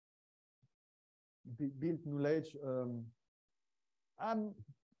 build knowledge.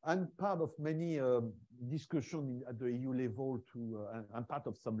 I'm part of many discussions at the EU level to, I'm part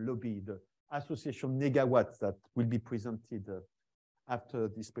of some lobby, the association Negawatts that will be presented after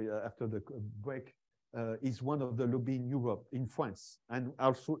the break is one of the lobby in Europe, in France, and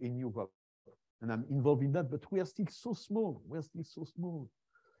also in Europe. And I'm involved in that, but we are still so small. We're still so small.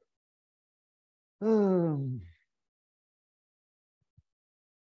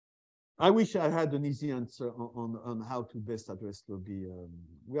 I wish I had an easy answer on how to best address lobby.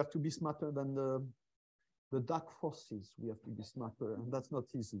 We have to be smarter than the dark forces. We have to be smarter, and that's not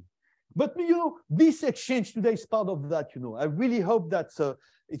easy. But you know, this exchange today is part of that. You know, I really hope that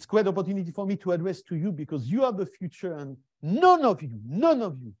it's a great opportunity for me to address to you, because you are the future, and none of you,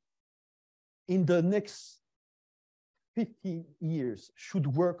 in the next 50 years should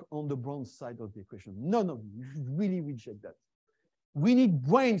work on the bronze side of the equation. None of you. You should really reject that. We need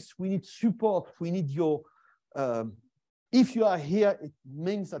brains, we need support, we need your, if you are here, it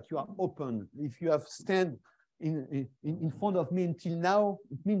means that you are open. If you have stand in front of me until now,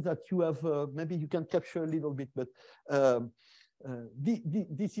 it means that you have, maybe you can capture a little bit, but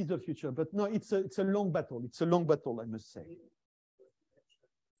this is the future. But no, it's a long battle. It's a long battle, I must say.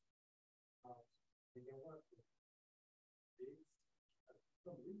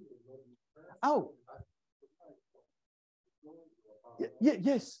 Oh.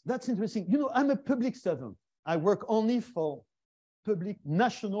 Yes, that's interesting. You know, I'm a public servant. I work only for public,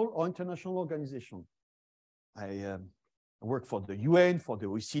 national or international organizations. I work for the UN, for the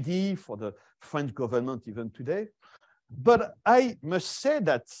OECD, for the French government even today. But I must say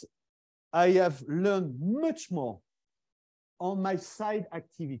that I have learned much more on my side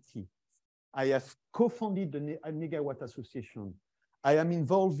activity. I have co-founded the Megawatt Association. I am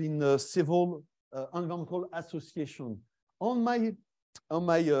involved in several environmental associations. On my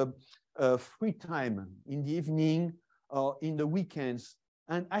free time in the evening or in the weekends.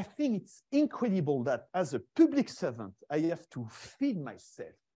 And I think it's incredible that as a public servant, I have to feed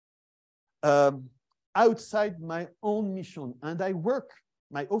myself outside my own mission. And I work,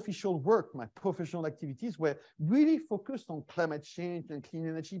 my official work, my professional activities were really focused on climate change and clean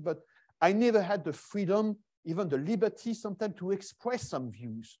energy, but I never had the freedom, even the liberty sometimes to express some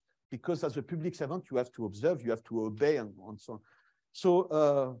views, because as a public servant, you have to observe, you have to obey, and so on.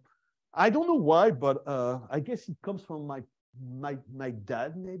 So I don't know why, but I guess it comes from my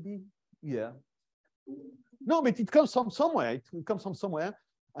dad, maybe. Yeah. No, but it comes from somewhere. It comes from somewhere,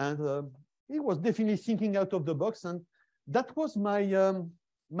 and he was definitely thinking out of the box, and that was my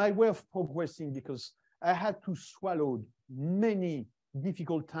my way of progressing, because I had to swallow many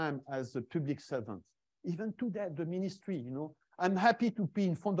difficult times as a public servant. Even today, the ministry, you know. I'm happy to be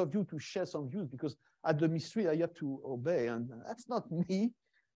in front of you to share some views, because at the ministry, I have to obey, and that's not me.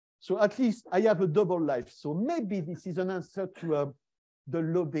 So at least I have a double life. So maybe this is an answer to the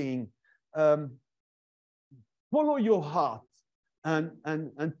lobbying. Follow your heart and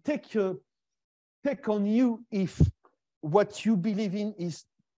take on you if what you believe in is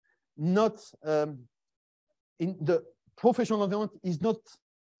not in the professional environment is not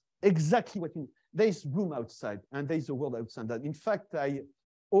exactly what you need. There is room outside, and there is a world outside that. In fact, I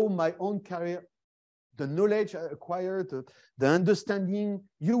owe my own career, the knowledge I acquired, the understanding.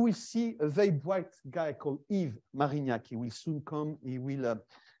 You will see a very bright guy called Yves Marignac. He will soon come. He will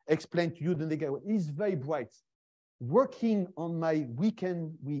explain to you the Megawatt. He's very bright. Working on my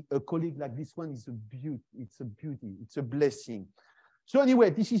weekend with a colleague like this one is a beauty. It's a beauty. It's a blessing. So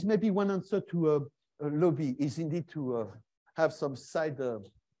anyway, this is maybe one answer to a lobby, is indeed to have some side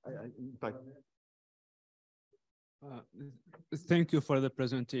impact. Thank you for the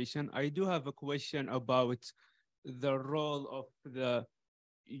presentation. I do have a question about the role of the,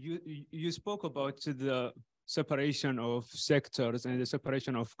 you spoke about the separation of sectors and the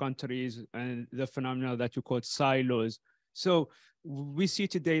separation of countries and the phenomena that you called silos. So we see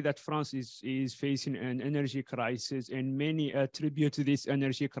today that France is facing an energy crisis, and many attribute this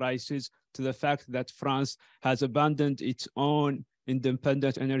energy crisis to the fact that France has abandoned its own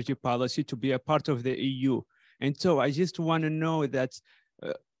independent energy policy to be a part of the EU. And so I just want to know that,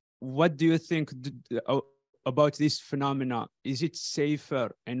 what do you think about this phenomena? Is it safer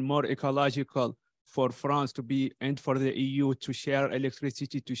and more ecological for France to be, and for the EU to share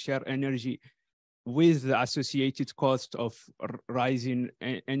electricity, to share energy with the associated cost of rising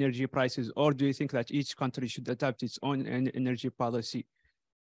energy prices? Or do you think that each country should adapt its own energy policy?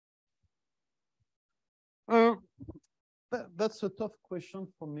 That's a tough question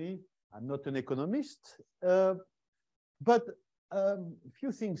for me. I'm not an economist, but a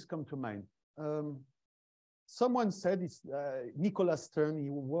few things come to mind. Someone said, it's Nicholas Stern, he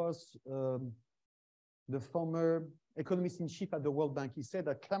was the former economist-in-chief at the World Bank. He said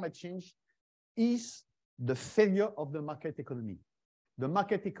that climate change is the failure of the market economy. The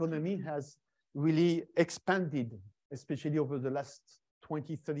market economy has really expanded, especially over the last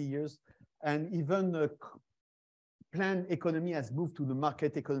 20, 30 years. And even planned economy has moved to the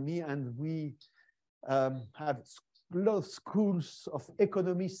market economy. And we have a lot of schools of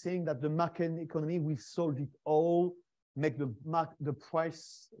economy saying that the market economy will solve it all, make the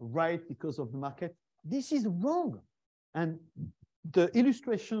price right because of the market. This is wrong. And the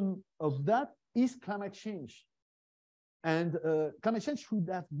illustration of that is climate change. And climate change should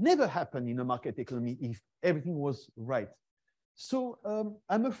have never happened in a market economy if everything was right. So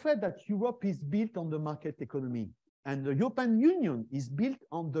I'm afraid that Europe is built on the market economy, and the European Union is built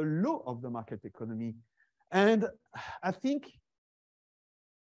on the law of the market economy. And I think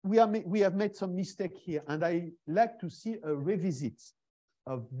we have made some mistake here, and I like to see a revisit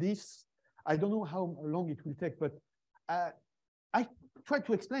of this. I don't know how long it will take, but I try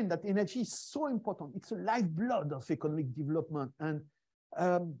to explain that energy is so important. It's a lifeblood of economic development. And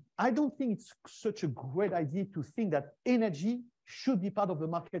I don't think it's such a great idea to think that energy should be part of the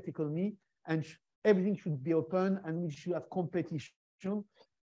market economy and everything should be open and we should have competition.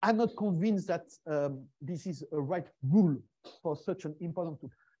 I'm not convinced that this is a right rule for such an important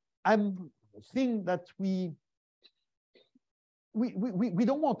tool. I'm think that we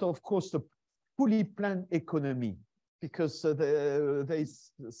don't want, of course, a fully planned economy, because there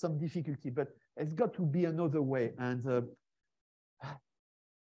is some difficulty, but it's got to be another way. And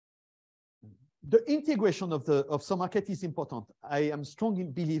the integration of some market is important. I am a strong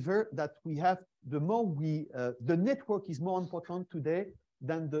believer that we have, the more we, the network is more important today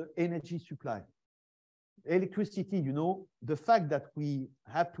than the energy supply. Electricity, you know, the fact that we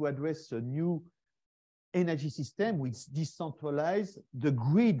have to address a new energy system which is decentralized, the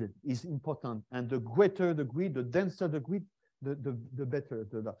grid is important, and the greater the grid, the denser the grid, the better.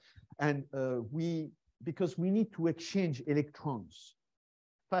 And because we need to exchange electrons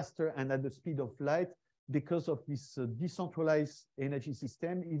faster and at the speed of light, because of this decentralized energy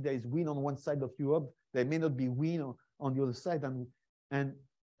system. If there is wind on one side of Europe, there may not be wind on the other side, and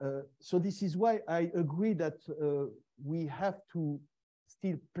so this is why I agree that we have to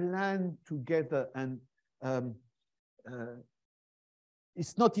still plan together, and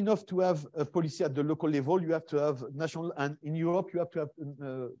it's not enough to have a policy at the local level. You have to have national, and in Europe, you have to have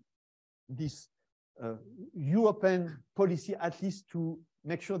this European policy, at least to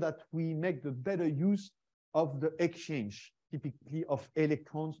make sure that we make the better use of the exchange, typically of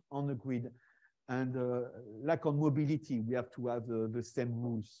electrons on the grid. And like on mobility, we have to have the same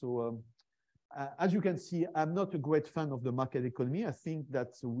rules. So as you can see, I'm not a great fan of the market economy. I think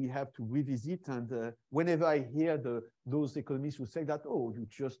that we have to revisit. And whenever I hear those economists who say that, oh, you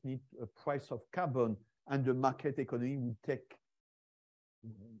just need a price of carbon and the market economy will take,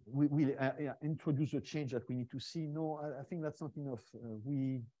 we will introduce a change that we need to see. No, I think that's not enough.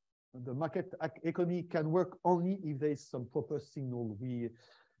 The market economy can work only if there is some proper signal.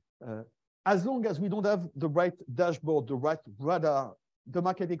 As long as we don't have the right dashboard, the right radar, the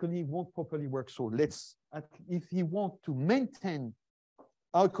market economy won't properly work. So let's, if you want to maintain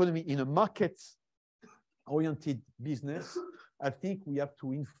our economy in a market-oriented business, I think we have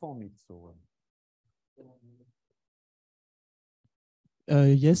to inform it. So.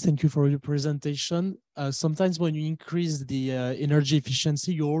 Yes, thank you for your presentation. Sometimes when you increase the energy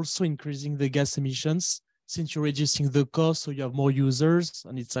efficiency, you're also increasing the gas emissions, since you're reducing the cost, so you have more users,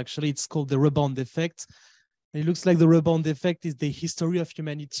 and it's called the rebound effect. And it looks like the rebound effect is the history of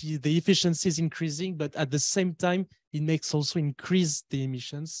humanity. The efficiency is increasing, but at the same time, it makes also increase the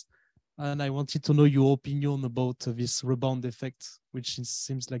emissions. And I wanted to know your opinion about this rebound effect, which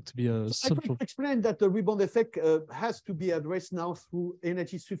seems like to be a central. I explain that the rebound effect has to be addressed now through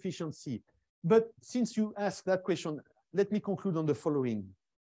energy sufficiency. But since you asked that question, let me conclude on the following.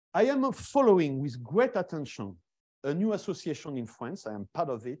 I am following with great attention a new association in France. I am part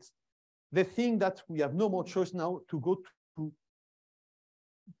of it. They think that we have no more choice now to go to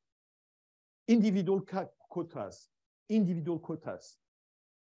individual quotas. Individual quotas.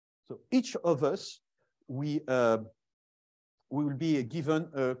 So each of us, we will be given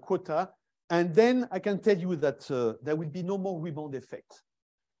a quota, and then I can tell you that there will be no more rebound effect.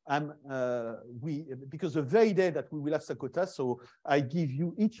 Because the very day that we will have quota, so I give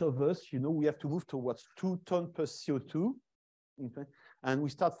you each of us, you know, we have to move towards 2 tons per CO2, and we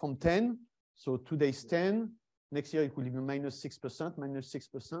start from 10. So today is 10. Next year it will be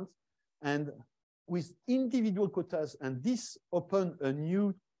 -6%, and with individual quotas, and this open a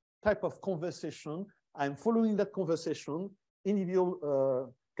new type of conversation. I'm following that conversation.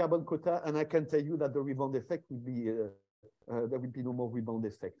 Individual carbon quota, and I can tell you that the rebound effect will be, there will be no more rebound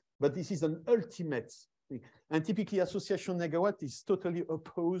effect. But this is an ultimate thing. And typically Association Negawatt is totally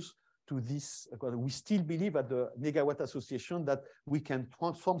opposed to this. We still believe at the Negawatt Association that we can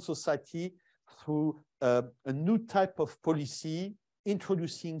transform society through a new type of policy,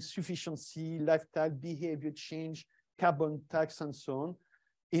 introducing sufficiency, lifestyle, behavior change, carbon tax, and so on,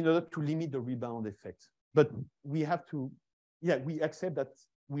 in order to limit the rebound effect. But we have to, yeah, we accept that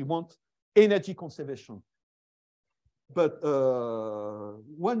we want energy conservation. But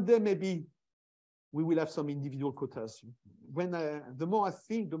one day maybe we will have some individual quotas. When the more I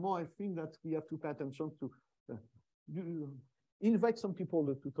think that we have to pay attention to invite some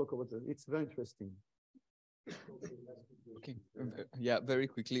people to talk about it. It's very interesting. Okay, yeah, very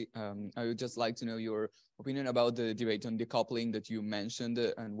quickly, I would just like to know your opinion about the debate on decoupling that you mentioned,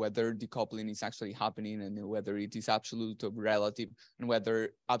 and whether decoupling is actually happening, and whether it is absolute or relative, and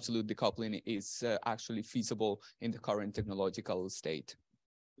whether absolute decoupling is actually feasible in the current technological state.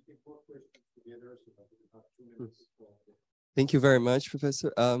 Thank you very much,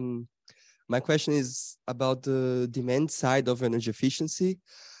 Professor. My question is about the demand side of energy efficiency.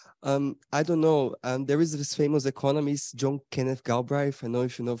 I don't know, there is this famous economist, John Kenneth Galbraith. I know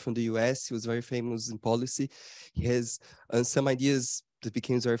if you know from the US, he was very famous in policy. He has some ideas that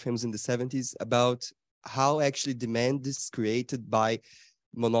became very famous in the 70s about how actually demand is created by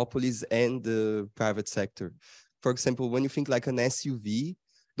monopolies and the private sector. For example, when you think like an SUV,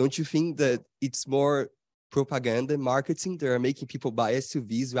 don't you think that it's more propaganda marketing that are making people buy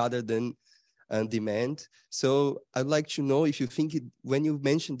SUVs rather than demand? So I'd like to know if you think when you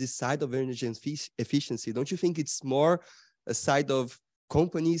mention this side of energy efficiency, don't you think it's more a side of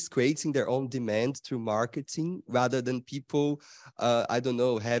companies creating their own demand through marketing rather than people, I don't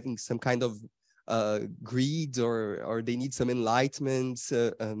know, having some kind of greed or they need some enlightenment?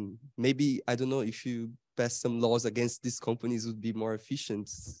 Maybe, I don't know, if you pass some laws against these companies would be more efficient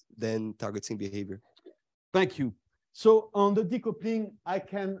than targeting behavior. Thank you. So on the decoupling, I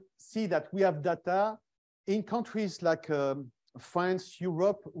can see that we have data in countries like France,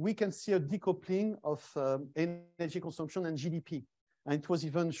 Europe. We can see a decoupling of energy consumption and GDP. And it was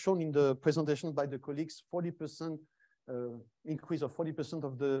even shown in the presentation by the colleagues, 40% increase of 40%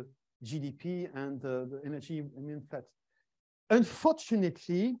 of the GDP and the energy fat.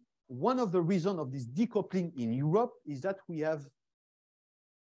 Unfortunately, one of the reasons of this decoupling in Europe is that we have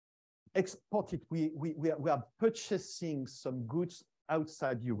exported, we are purchasing some goods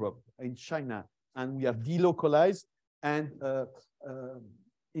outside Europe, in China, and we have delocalized. And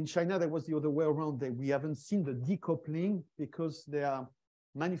in China, there was the other way around. We haven't seen the decoupling because they are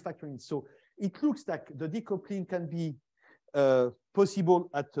manufacturing. So it looks like the decoupling can be possible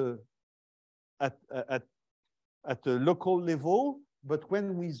at a local level, but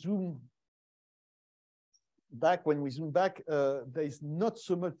when we zoom back, there is not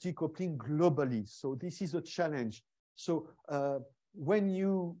so much decoupling globally. So this is a challenge. So when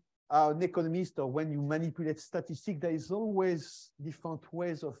you are an economist or when you manipulate statistics, there is always different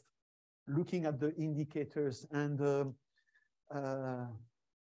ways of looking at the indicators. And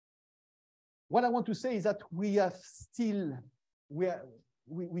what I want to say is that we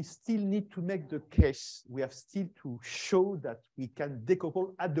still need to make the case. We have still to show that we can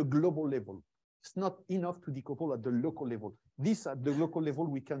decouple at the global level. It's not enough to decouple at the local level. This at the local level,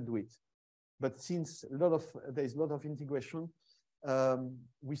 we can do it. But since there is a lot of integration,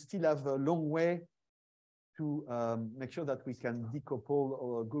 we still have a long way to make sure that we can decouple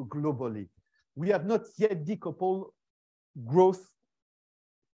or go globally. We have not yet decoupled growth,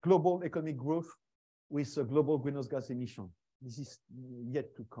 global economic growth, with global greenhouse gas emission. This is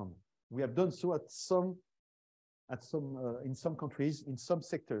yet to come. We have done so in some countries, in some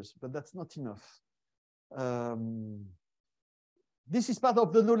sectors, but that's not enough. This is part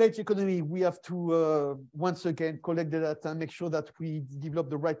of the knowledge economy. We have to, once again, collect the data, make sure that we develop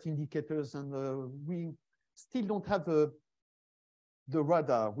the right indicators, and we still don't have the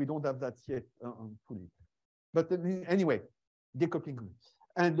radar. We don't have that yet fully. But anyway, decoupling.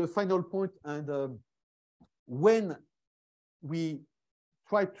 And the final point, and when we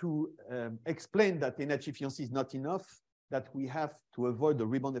try to explain that energy efficiency is not enough, that we have to avoid the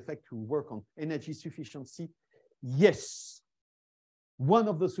rebound effect to work on energy sufficiency. Yes, one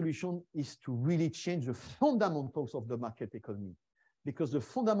of the solutions is to really change the fundamentals of the market economy, because the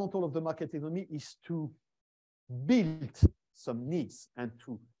fundamental of the market economy is to build some needs and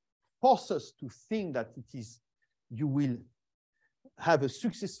to force us to think that you will have a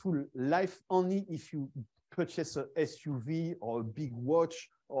successful life only if you purchase a SUV or a big watch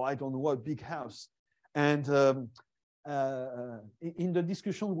or I don't know what, big house. And in the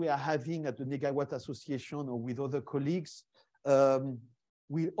discussion we are having at the Negawatt Association or with other colleagues,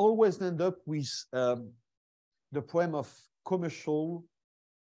 we always end up with the problem of commercial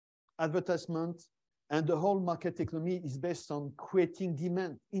advertisement, and the whole market economy is based on creating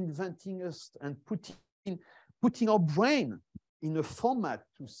demand, inventing us, and putting our brain in a format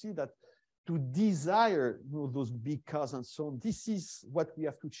to see that, to desire those big cars and so on. This is what we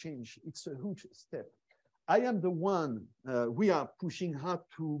have to change. It's a huge step. I am the one, we are pushing hard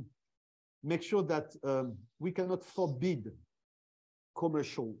to make sure that we cannot forbid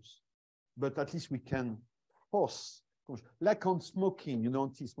commercials, but at least we can force, like on smoking,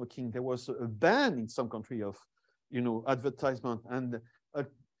 anti-smoking, there was a ban in some country of, advertisement, and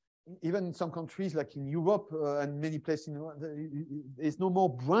even in some countries like in Europe and many places, there's no more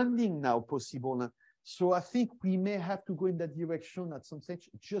branding now possible. So I think we may have to go in that direction at some stage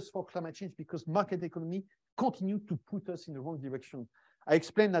just for climate change, because market economy continue to put us in the wrong direction. I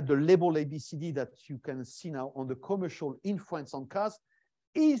explained that the label ABCD that you can see now on the commercial in France on cars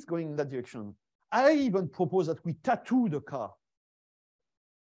is going in that direction. I even propose that we tattoo the car,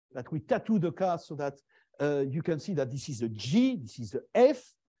 so that you can see that this is a G, this is a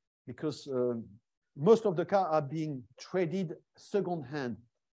F, because most of the cars are being traded second-hand.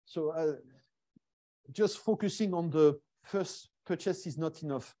 So just focusing on the first purchase is not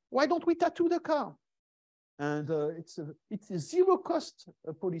enough. Why don't we tattoo the car? And it's a zero-cost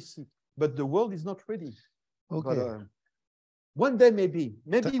policy, but the world is not ready. Okay. But, one day, maybe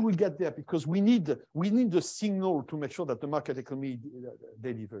we'll get there, because we need the signal to make sure that the market economy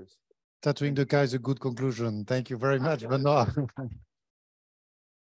delivers. Tattooing the car is a good conclusion. Thank you very much, Benoît.